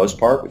entities for the most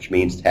part, which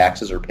means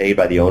taxes are paid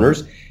by the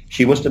owners.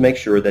 She wants to make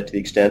sure that to the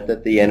extent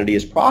that the entity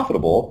is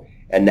profitable,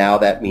 and now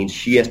that means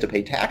she has to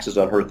pay taxes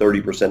on her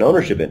 30%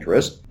 ownership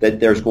interest,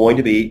 that there's going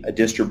to be a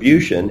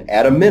distribution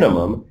at a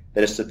minimum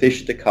that is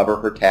sufficient to cover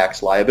her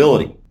tax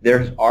liability.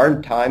 There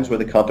are times where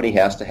the company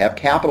has to have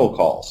capital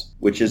calls,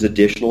 which is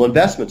additional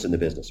investments in the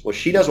business. Well,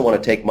 she doesn't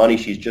want to take money.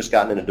 She's just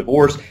gotten in a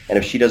divorce, and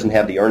if she doesn't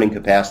have the earning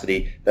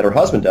capacity that her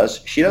husband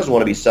does, she doesn't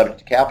want to be subject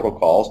to capital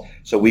calls.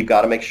 So we've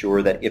got to make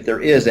sure that if there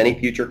is any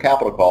future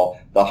capital call,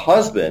 the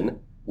husband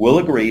will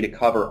agree to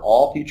cover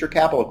all future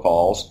capital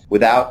calls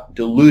without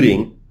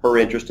diluting her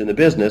interest in the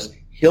business.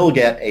 He'll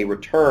get a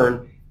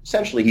return.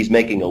 Essentially, he's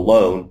making a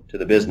loan to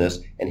the business,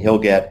 and he'll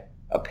get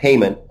a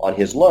payment on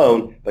his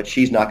loan, but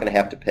she's not going to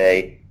have to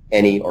pay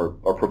any or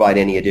provide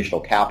any additional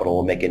capital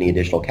or make any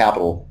additional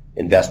capital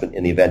investment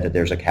in the event that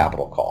there's a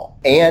capital call.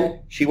 And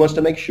she wants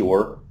to make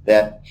sure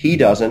that he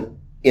doesn't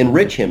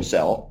enrich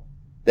himself,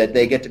 that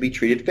they get to be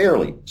treated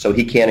fairly. So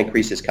he can't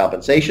increase his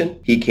compensation,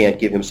 he can't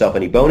give himself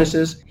any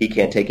bonuses, he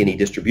can't take any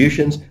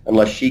distributions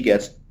unless she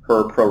gets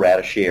her pro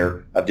rata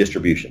share of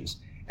distributions.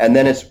 And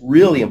then it's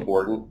really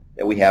important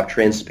that we have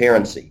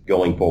transparency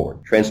going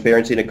forward.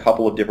 Transparency in a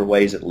couple of different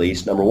ways at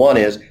least. Number one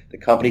is the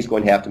company's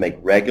going to have to make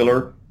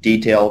regular,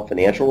 detailed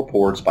financial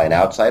reports by an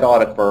outside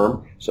audit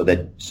firm so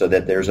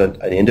that there's an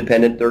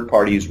independent third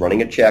party who's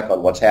running a check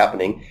on what's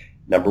happening,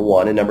 number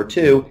one. And number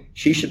two,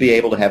 she should be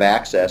able to have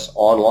access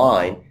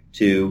online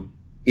to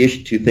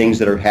things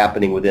that are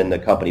happening within the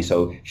company.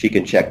 So she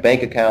can check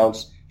bank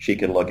accounts, She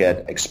can look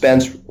at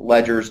expense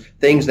ledgers,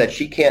 things that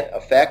she can't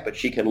affect, but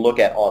she can look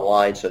at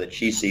online so that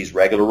she sees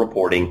regular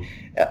reporting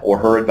or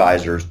her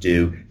advisors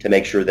do to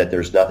make sure that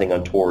there's nothing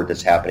untoward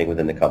that's happening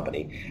within the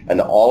company. And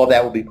all of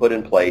that will be put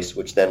in place,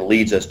 which then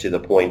leads us to the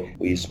point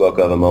we spoke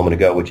of a moment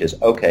ago, which is,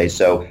 okay,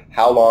 so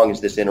how long is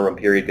this interim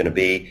period going to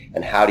be,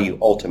 and how do you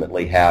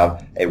ultimately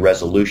have a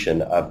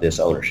resolution of this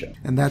ownership?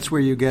 And that's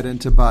where you get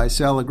into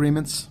buy-sell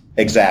agreements?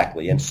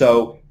 Exactly. And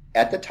so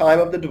at the time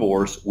of the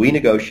divorce, we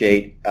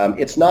negotiate.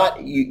 It's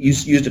not, you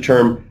used a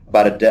term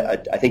about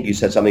I think you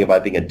said something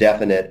about being a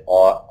definite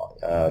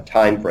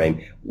time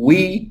frame.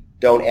 We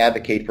don't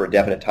advocate for a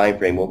definite time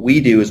frame. What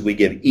we do is we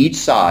give each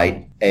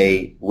side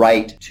a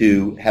right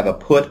to have a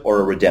put or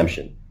a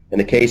redemption. In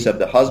the case of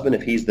the husband,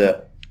 if he's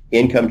the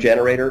income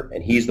generator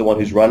and he's the one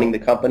who's running the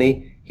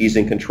company, he's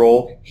in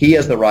control, he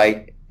has the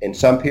right in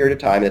some period of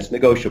time, that's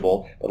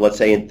negotiable, but let's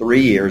say in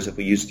 3 years, if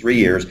we use 3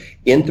 years,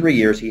 in 3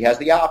 years he has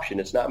the option,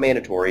 it's not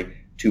mandatory,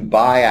 to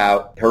buy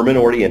out her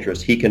minority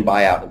interest. He can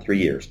buy out in 3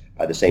 years.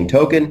 By the same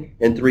token,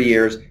 in 3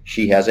 years,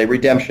 she has a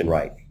redemption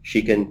right.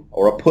 She can,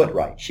 or a put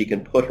right. She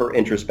can put her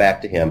interest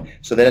back to him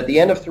so that at the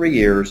end of 3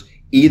 years,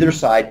 either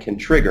side can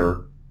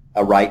trigger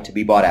a right to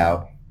be bought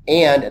out.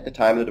 And at the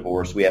time of the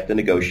divorce, we have to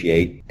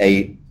negotiate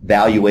a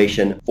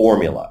valuation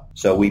formula.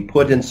 So we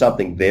put in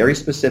something very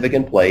specific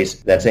in place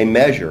that's a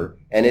measure,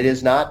 and it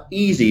is not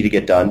easy to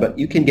get done, but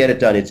you can get it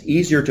done. It's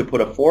easier to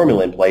put a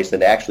formula in place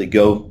than to actually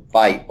go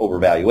fight over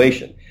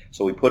valuation.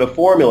 So we put a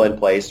formula in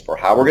place for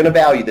how we're going to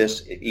value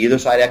this if either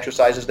side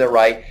exercises their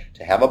right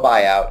to have a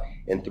buyout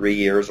in 3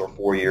 years or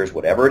 4 years,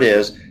 whatever it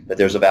is, that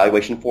there's a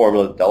valuation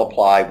formula that they'll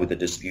apply with a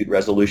dispute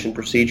resolution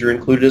procedure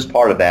included as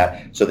part of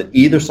that so that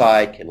either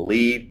side can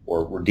leave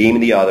or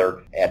redeem the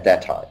other at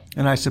that time.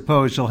 And I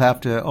suppose you'll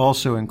have to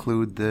also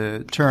include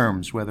the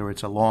terms, whether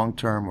it's a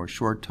long-term or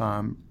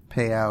short-term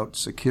payout,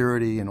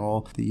 security, and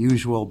all the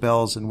usual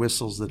bells and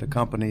whistles that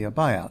accompany a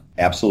buyout.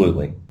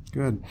 Absolutely.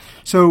 Good.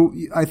 So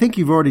I think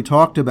you've already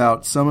talked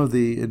about some of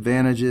the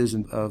advantages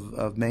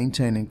of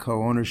maintaining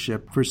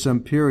co-ownership for some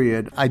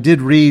period. I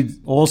did read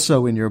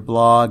also in your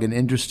blog an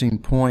interesting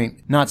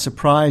point, not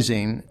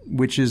surprising,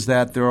 which is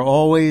that there are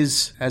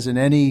always, as in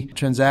any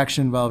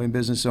transaction involving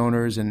business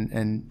owners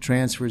and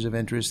transfers of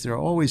interest, there are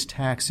always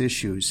tax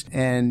issues.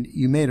 And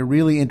you made a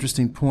really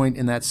interesting point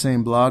in that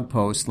same blog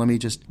post. Let me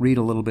just read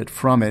a little bit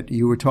from it.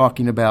 You were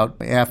talking about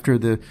after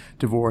the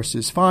divorce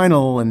is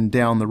final and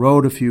down the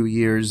road a few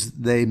years,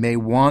 they may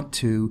want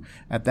to,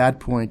 at that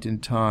point in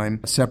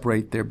time,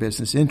 separate their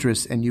business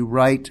interests. And you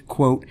write,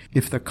 quote,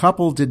 "If the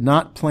couple did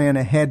not plan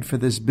ahead for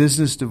this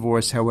business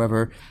divorce,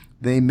 however,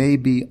 they may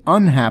be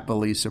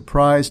unhappily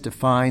surprised to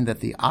find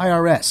that the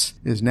IRS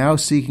is now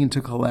seeking to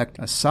collect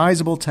a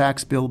sizable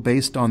tax bill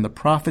based on the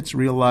profits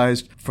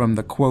realized from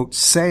the, quote,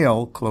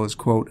 sale, close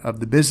quote,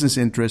 of the business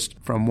interest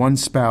from one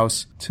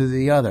spouse to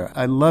the other."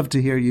 I'd love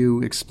to hear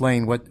you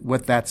explain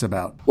what that's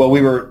about. Well,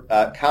 we were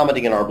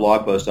commenting in our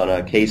blog post on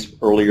a case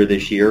earlier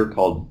this year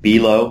called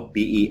Belot,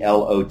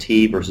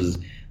 B-E-L-O-T, versus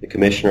the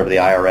Commissioner of the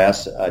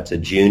IRS. It's a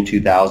June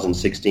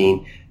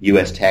 2016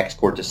 U.S. tax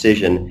court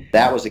decision.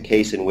 That was a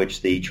case in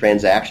which the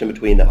transaction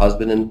between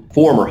the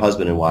former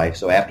husband and wife,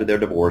 so after their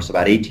divorce,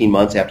 about 18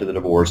 months after the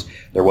divorce,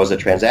 there was a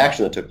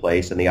transaction that took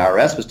place, and the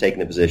IRS was taking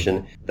the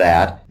position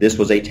that this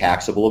was a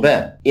taxable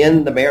event.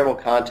 In the marital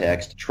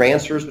context,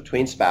 transfers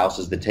between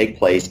spouses that take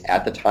place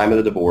at the time of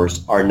the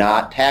divorce are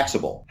not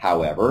taxable.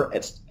 However,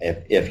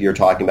 if you're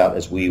talking about,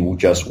 as we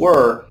just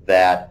were,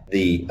 that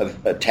the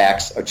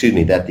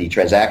that the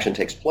transaction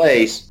takes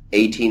place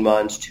 18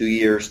 months, 2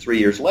 years, 3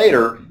 years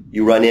later,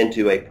 you run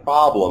into a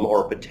problem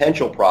or a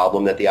potential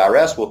problem that the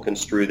IRS will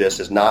construe this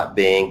as not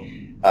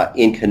being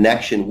in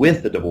connection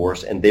with the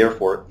divorce, and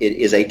therefore it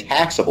is a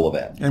taxable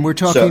event. And we're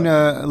talking,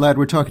 Ladd,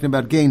 we're talking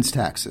about gains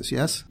taxes,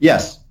 yes?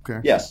 Yes.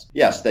 Okay. Yes.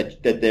 That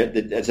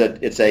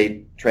it's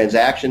a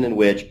transaction in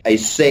which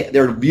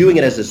they're viewing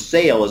it as a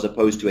sale as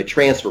opposed to a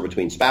transfer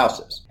between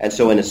spouses. And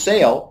so in a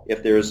sale,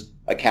 if there's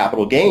a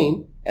capital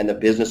gain, and the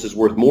business is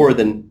worth more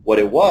than what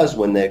it was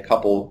when the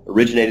couple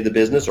originated the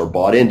business or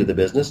bought into the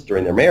business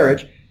during their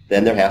marriage,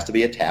 then there has to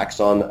be a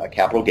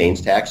capital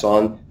gains tax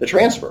on the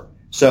transfer.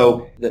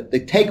 So the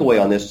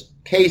takeaway on this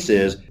case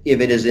is, if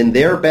it is in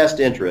their best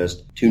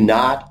interest to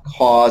not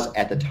cause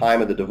at the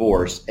time of the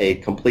divorce a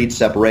complete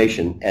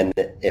separation, and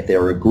if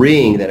they're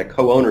agreeing that a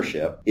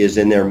co-ownership is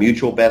in their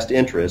mutual best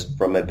interest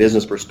from a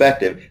business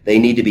perspective, they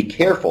need to be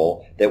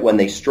careful that when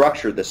they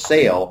structure the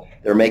sale,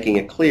 they're making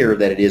it clear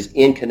that it is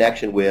in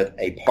connection with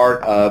a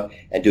part of,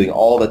 and doing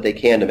all that they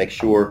can to make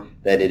sure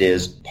that it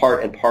is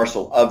part and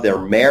parcel of their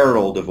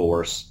marital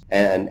divorce,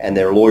 and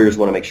their lawyers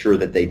want to make sure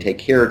that they take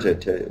care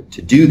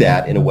to do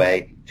that in a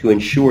way to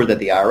ensure that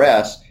the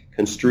IRS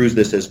construes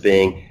this as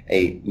being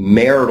a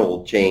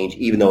marital change,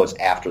 even though it's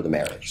after the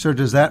marriage. So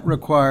does that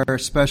require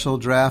special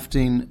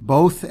drafting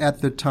both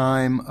at the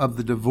time of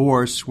the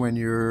divorce when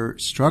you're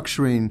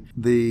structuring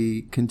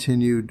the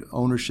continued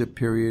ownership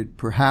period,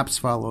 perhaps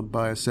followed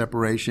by a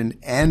separation,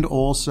 and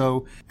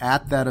also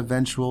at that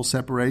eventual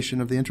separation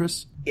of the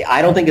interests?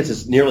 I don't think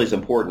it's nearly as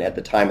important at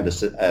the time of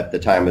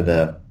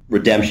the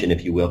redemption,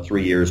 if you will,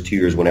 3 years, 2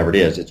 years, whenever it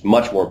is. It's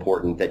much more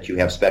important that you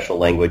have special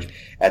language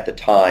at the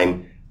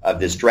time of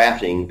this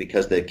drafting,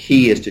 because the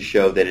key is to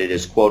show that it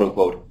is, quote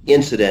unquote,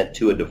 incident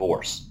to a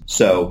divorce.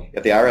 So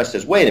if the IRS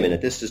says, wait a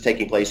minute, this is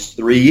taking place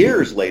 3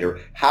 years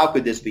later, how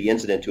could this be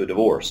incident to a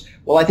divorce?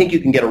 Well, I think you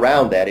can get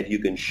around that if you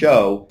can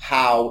show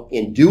how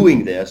in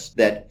doing this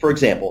that, for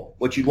example,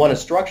 what you'd want to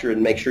structure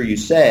and make sure you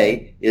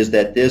say is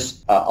that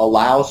this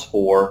allows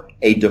for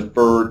a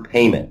deferred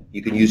payment.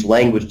 You can use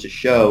language to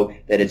show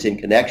that it's in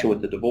connection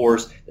with the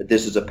divorce, that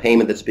this is a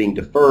payment that's being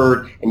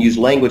deferred, and use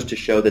language to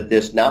show that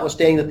this,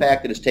 notwithstanding the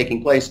fact that it's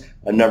taking place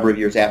a number of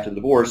years after the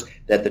divorce,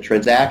 that the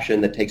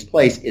transaction that takes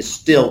place is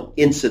still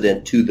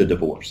incident to the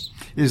divorce.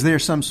 Is there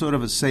some sort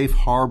of a safe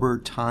harbor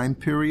time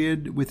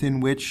period within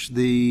which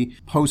the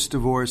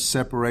post-divorce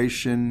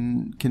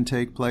separation can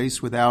take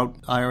place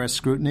without IRS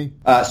scrutiny?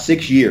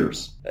 6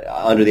 years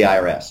under the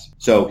IRS.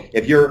 So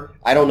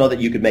I don't know that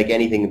you could make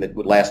anything that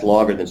would last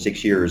longer than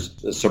 6 years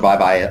survive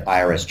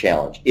IRS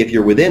challenge. If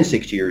you're within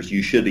 6 years,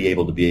 you should be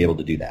able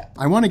to do that.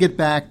 I want to get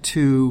back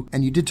to,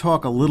 and you did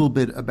talk a little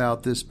bit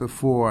about this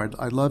before,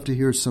 I'd love to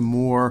hear some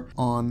more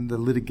on the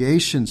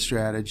litigation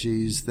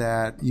strategies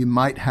that you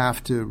might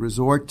have to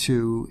resort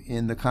to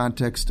in the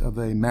context of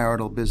a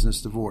marital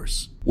business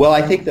divorce. Well,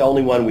 I think the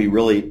only one we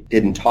really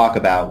didn't talk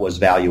about was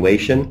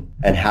valuation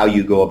and how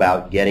you go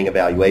about getting a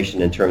valuation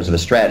in terms of a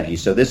strategy.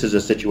 So this is a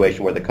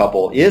situation where the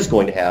couple is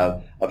going to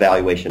have a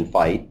valuation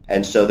fight.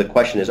 And so the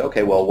question is,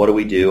 okay, well, what do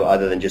we do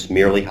other than just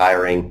merely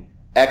hiring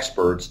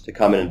experts to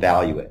come in and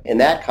value it? In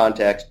that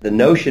context, the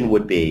notion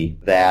would be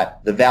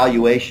that the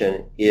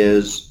valuation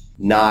is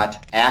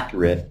not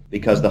accurate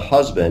because the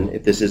husband,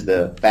 if this is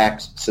the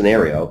facts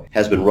scenario,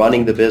 has been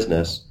running the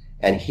business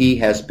and he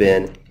has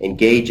been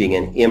engaging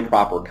in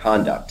improper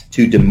conduct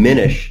to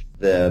diminish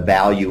the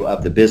value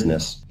of the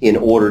business in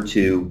order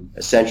to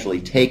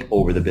essentially take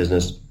over the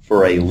business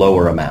for a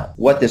lower amount.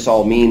 What this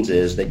all means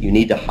is that you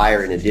need to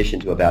hire, in addition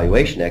to a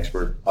valuation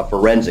expert, a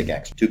forensic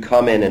expert to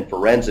come in and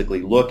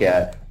forensically look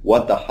at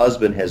what the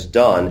husband has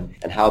done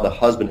and how the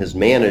husband has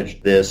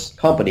managed this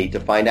company to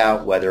find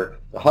out whether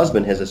the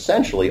husband has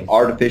essentially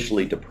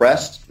artificially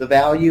depressed the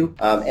value,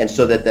 and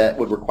so that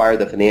would require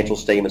the financial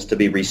statements to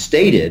be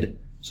restated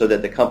so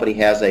that the company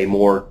has a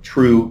more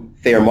true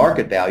fair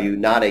market value,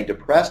 not a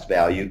depressed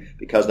value,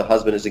 because the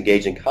husband is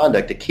engaged in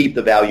conduct to keep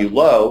the value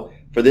low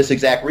for this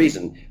exact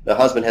reason. The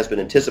husband has been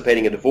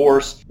anticipating a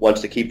divorce, wants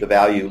to keep the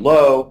value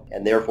low,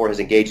 and therefore has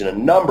engaged in a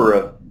number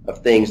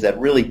of things that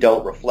really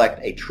don't reflect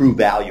a true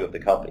value of the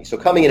company. So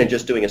coming in and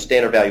just doing a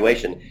standard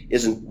valuation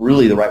isn't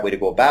really the right way to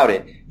go about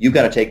it. You've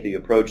got to take the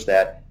approach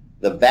that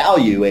the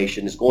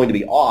valuation is going to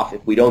be off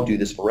if we don't do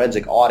this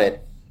forensic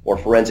audit or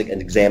forensic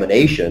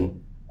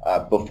examination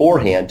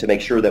beforehand to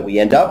make sure that we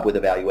end up with a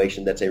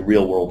valuation that's a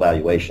real-world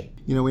valuation.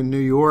 You know, in New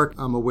York,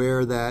 I'm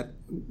aware that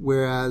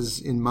whereas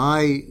in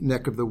my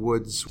neck of the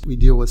woods, we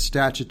deal with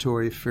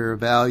statutory fair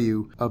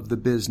value of the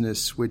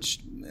business, which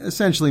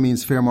essentially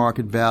means fair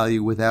market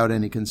value without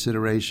any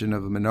consideration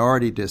of a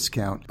minority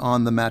discount.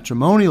 On the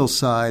matrimonial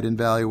side in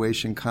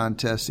valuation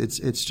contests,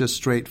 it's just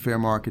straight fair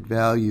market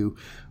value,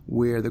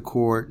 where the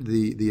court,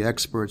 the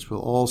experts will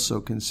also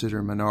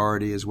consider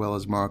minority as well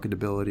as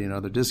marketability and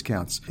other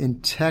discounts. In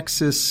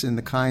Texas, in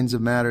the kinds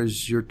of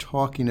matters you're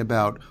talking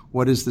about,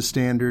 what is the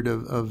standard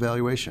of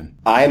valuation?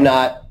 I am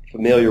not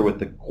familiar with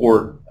the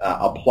court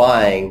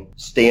applying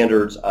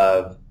standards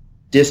of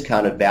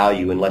discounted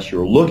value unless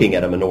you're looking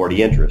at a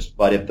minority interest.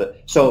 But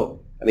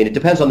it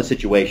depends on the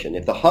situation.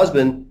 If the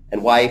husband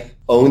and wife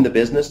own the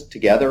business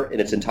together in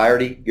its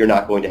entirety, you're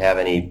not going to have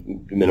any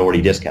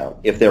minority discount.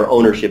 If their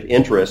ownership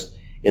interest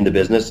in the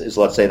business is,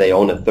 let's say they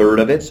own a third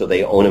of it, so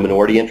they own a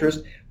minority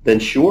interest, then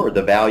sure,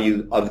 the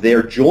value of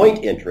their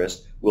joint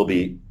interest will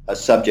be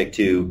subject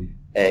to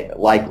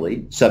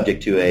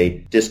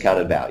a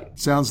discounted value.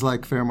 Sounds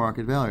like fair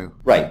market value.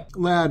 Right.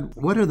 Ladd,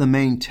 what are the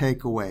main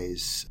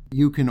takeaways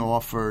you can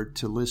offer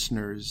to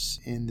listeners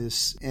in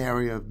this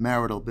area of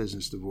marital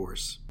business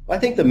divorce? I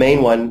think the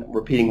main one,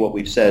 repeating what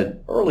we've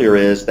said earlier,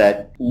 is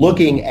that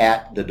looking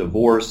at the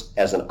divorce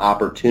as an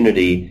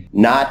opportunity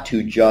not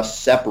to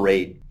just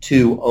separate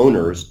two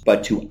owners,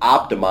 but to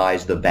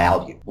optimize the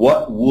value.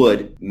 What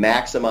would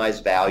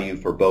maximize value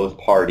for both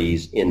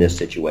parties in this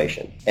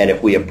situation? And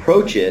if we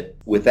approach it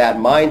with that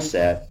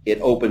mindset, it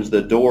opens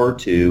the door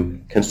to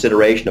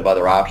consideration of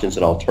other options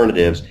and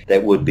alternatives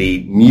that would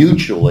be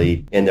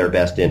mutually in their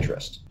best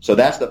interest. So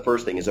that's the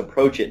first thing, is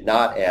approach it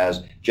not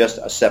as just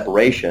a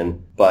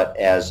separation, but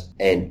as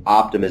an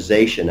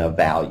optimization of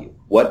value.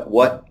 What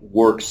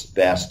works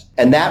best?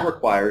 And that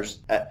requires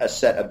a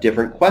set of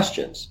different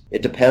questions.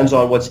 It depends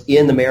on what's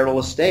in the marital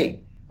estate.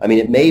 I mean,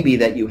 it may be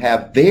that you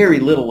have very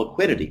little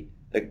liquidity.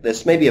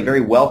 This may be a very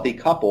wealthy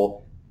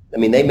couple. I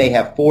mean, they may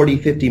have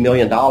 $40-50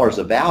 million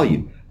of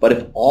value. But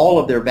if all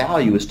of their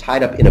value is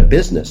tied up in a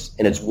business,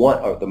 and it's one,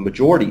 or the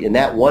majority in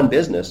that one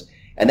business,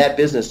 and that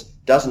business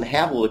doesn't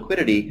have the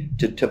liquidity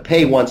to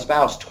pay one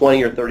spouse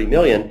 20 or 30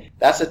 million,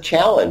 that's a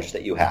challenge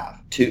that you have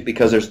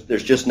because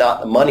there's just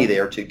not the money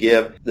there to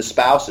give the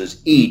spouses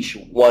each,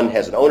 one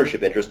has an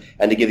ownership interest,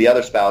 and to give the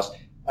other spouse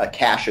a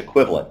cash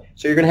equivalent.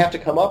 So you're going to have to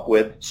come up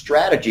with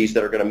strategies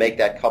that are going to make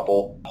that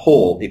couple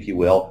whole, if you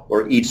will,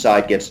 or each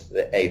side gets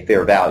a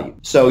fair value.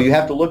 So you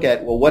have to look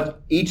at, well,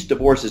 what each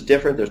divorce is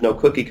different. There's no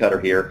cookie cutter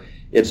here.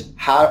 It's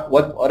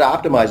what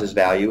optimizes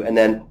value, and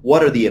then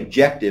what are the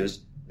objectives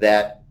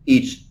that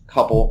each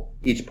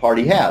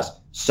party has.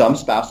 Some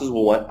spouses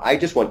will want, I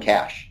just want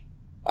cash.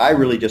 I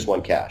really just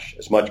want cash,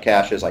 as much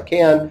cash as I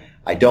can.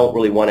 I don't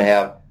really want to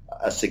have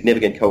a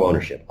significant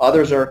co-ownership.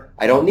 Others are,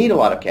 I don't need a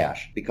lot of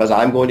cash because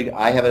I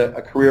have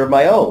a career of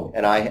my own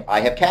and I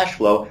have cash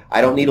flow.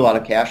 I don't need a lot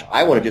of cash.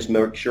 I want to just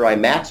make sure I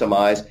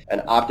maximize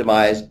and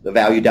optimize the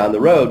value down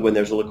the road when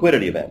there's a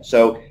liquidity event.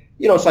 So,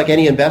 it's like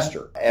any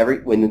investor.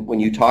 When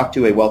you talk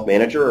to a wealth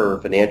manager or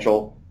a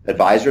financial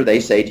advisor, they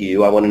say to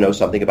you, I want to know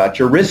something about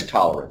your risk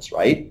tolerance,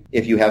 right?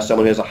 If you have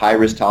someone who has a high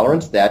risk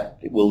tolerance, that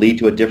will lead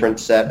to a different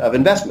set of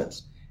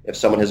investments. If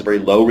someone has a very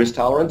low risk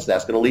tolerance,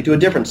 that's going to lead to a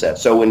different set.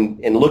 So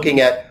in looking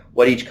at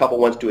what each couple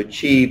wants to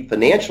achieve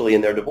financially in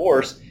their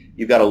divorce,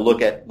 you've got to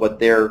look at what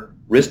their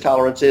risk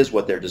tolerance is,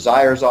 what their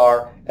desires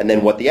are, and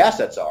then what the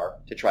assets are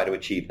to try to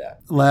achieve that.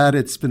 Ladd,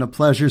 it's been a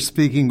pleasure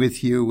speaking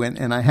with you.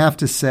 And I have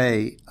to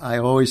say, I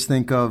always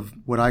think of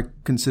what I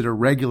consider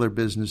regular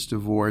business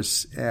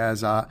divorce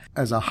as a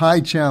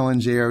high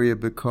challenge area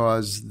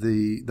because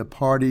the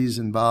parties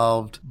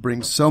involved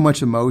bring so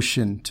much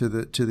emotion to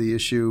the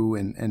issue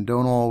and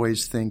don't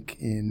always think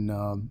in,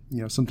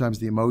 sometimes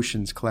the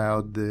emotions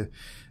cloud the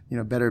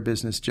better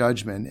business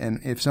judgment. And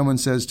if someone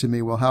says to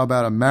me, well, how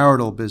about a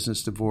marital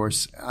business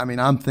divorce? I mean,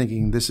 I'm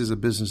thinking this is a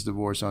business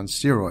divorce on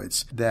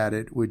steroids, that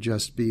it would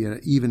just be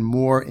an even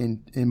more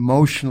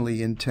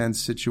emotionally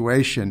intense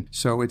situation.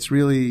 So it's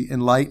really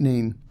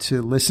enlightening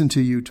to listen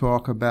to you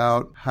talk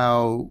about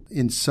how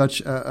in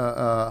such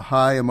a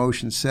high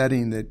emotion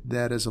setting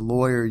that as a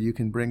lawyer, you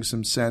can bring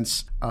some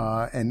sense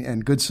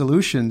and good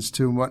solutions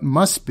to what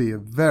must be a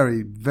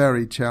very,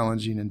 very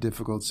challenging and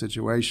difficult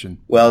situation.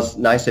 Well, it's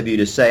nice of you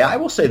to say. I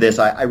will say this,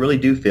 I really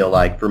do feel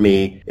like, for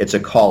me, it's a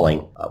calling.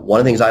 One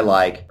of the things I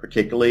like,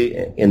 particularly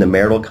in the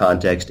marital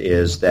context,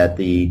 is that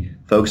the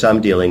folks I'm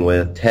dealing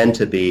with tend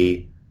to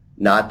be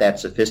not that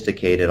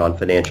sophisticated on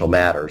financial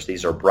matters.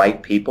 These are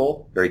bright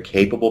people, very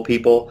capable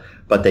people,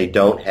 but they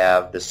don't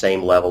have the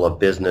same level of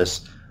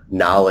business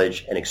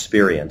knowledge and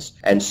experience.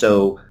 And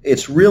so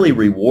it's really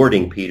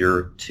rewarding,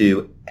 Peter,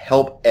 to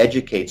help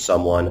educate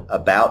someone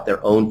about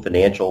their own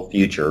financial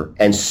future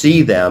and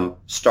see them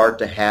start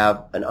to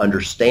have an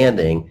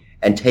understanding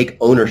and take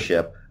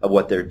ownership of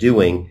what they're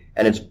doing.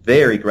 And it's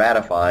very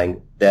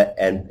gratifying that,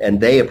 and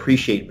they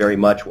appreciate very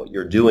much what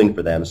you're doing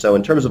for them. So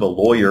in terms of a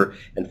lawyer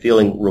and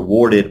feeling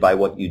rewarded by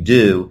what you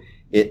do,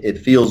 it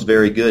feels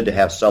very good to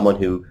have someone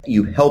who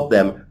you help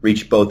them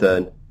reach both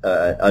an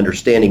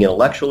understanding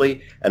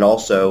intellectually and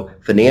also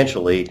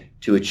financially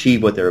to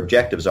achieve what their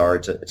objectives are.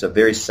 It's a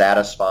very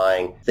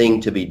satisfying thing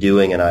to be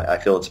doing, and I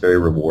feel it's very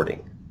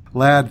rewarding.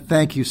 Ladd,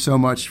 thank you so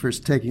much for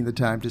taking the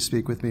time to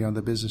speak with me on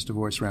the Business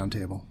Divorce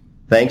Roundtable.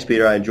 Thanks,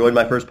 Peter. I enjoyed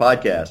my first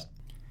podcast.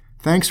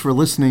 Thanks for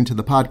listening to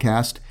the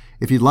podcast.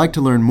 If you'd like to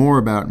learn more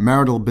about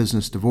marital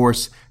business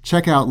divorce,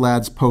 check out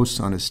Ladd's posts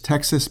on his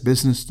Texas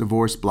Business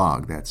Divorce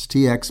blog. That's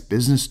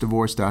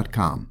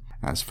txbusinessdivorce.com.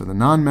 As for the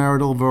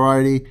non-marital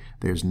variety,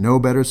 there's no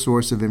better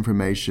source of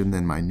information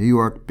than my New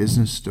York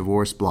Business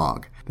Divorce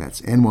blog.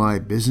 That's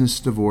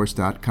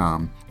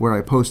nybusinessdivorce.com, where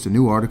I post a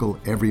new article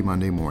every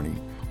Monday morning.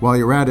 While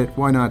you're at it,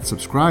 why not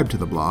subscribe to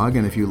the blog?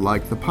 And if you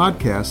like the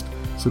podcast,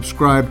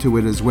 subscribe to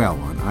it as well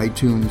on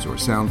iTunes or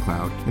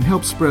SoundCloud and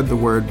help spread the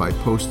word by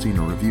posting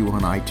a review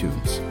on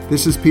iTunes.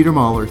 This is Peter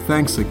Mahler.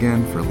 Thanks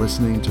again for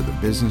listening to the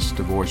Business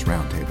Divorce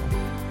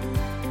Roundtable.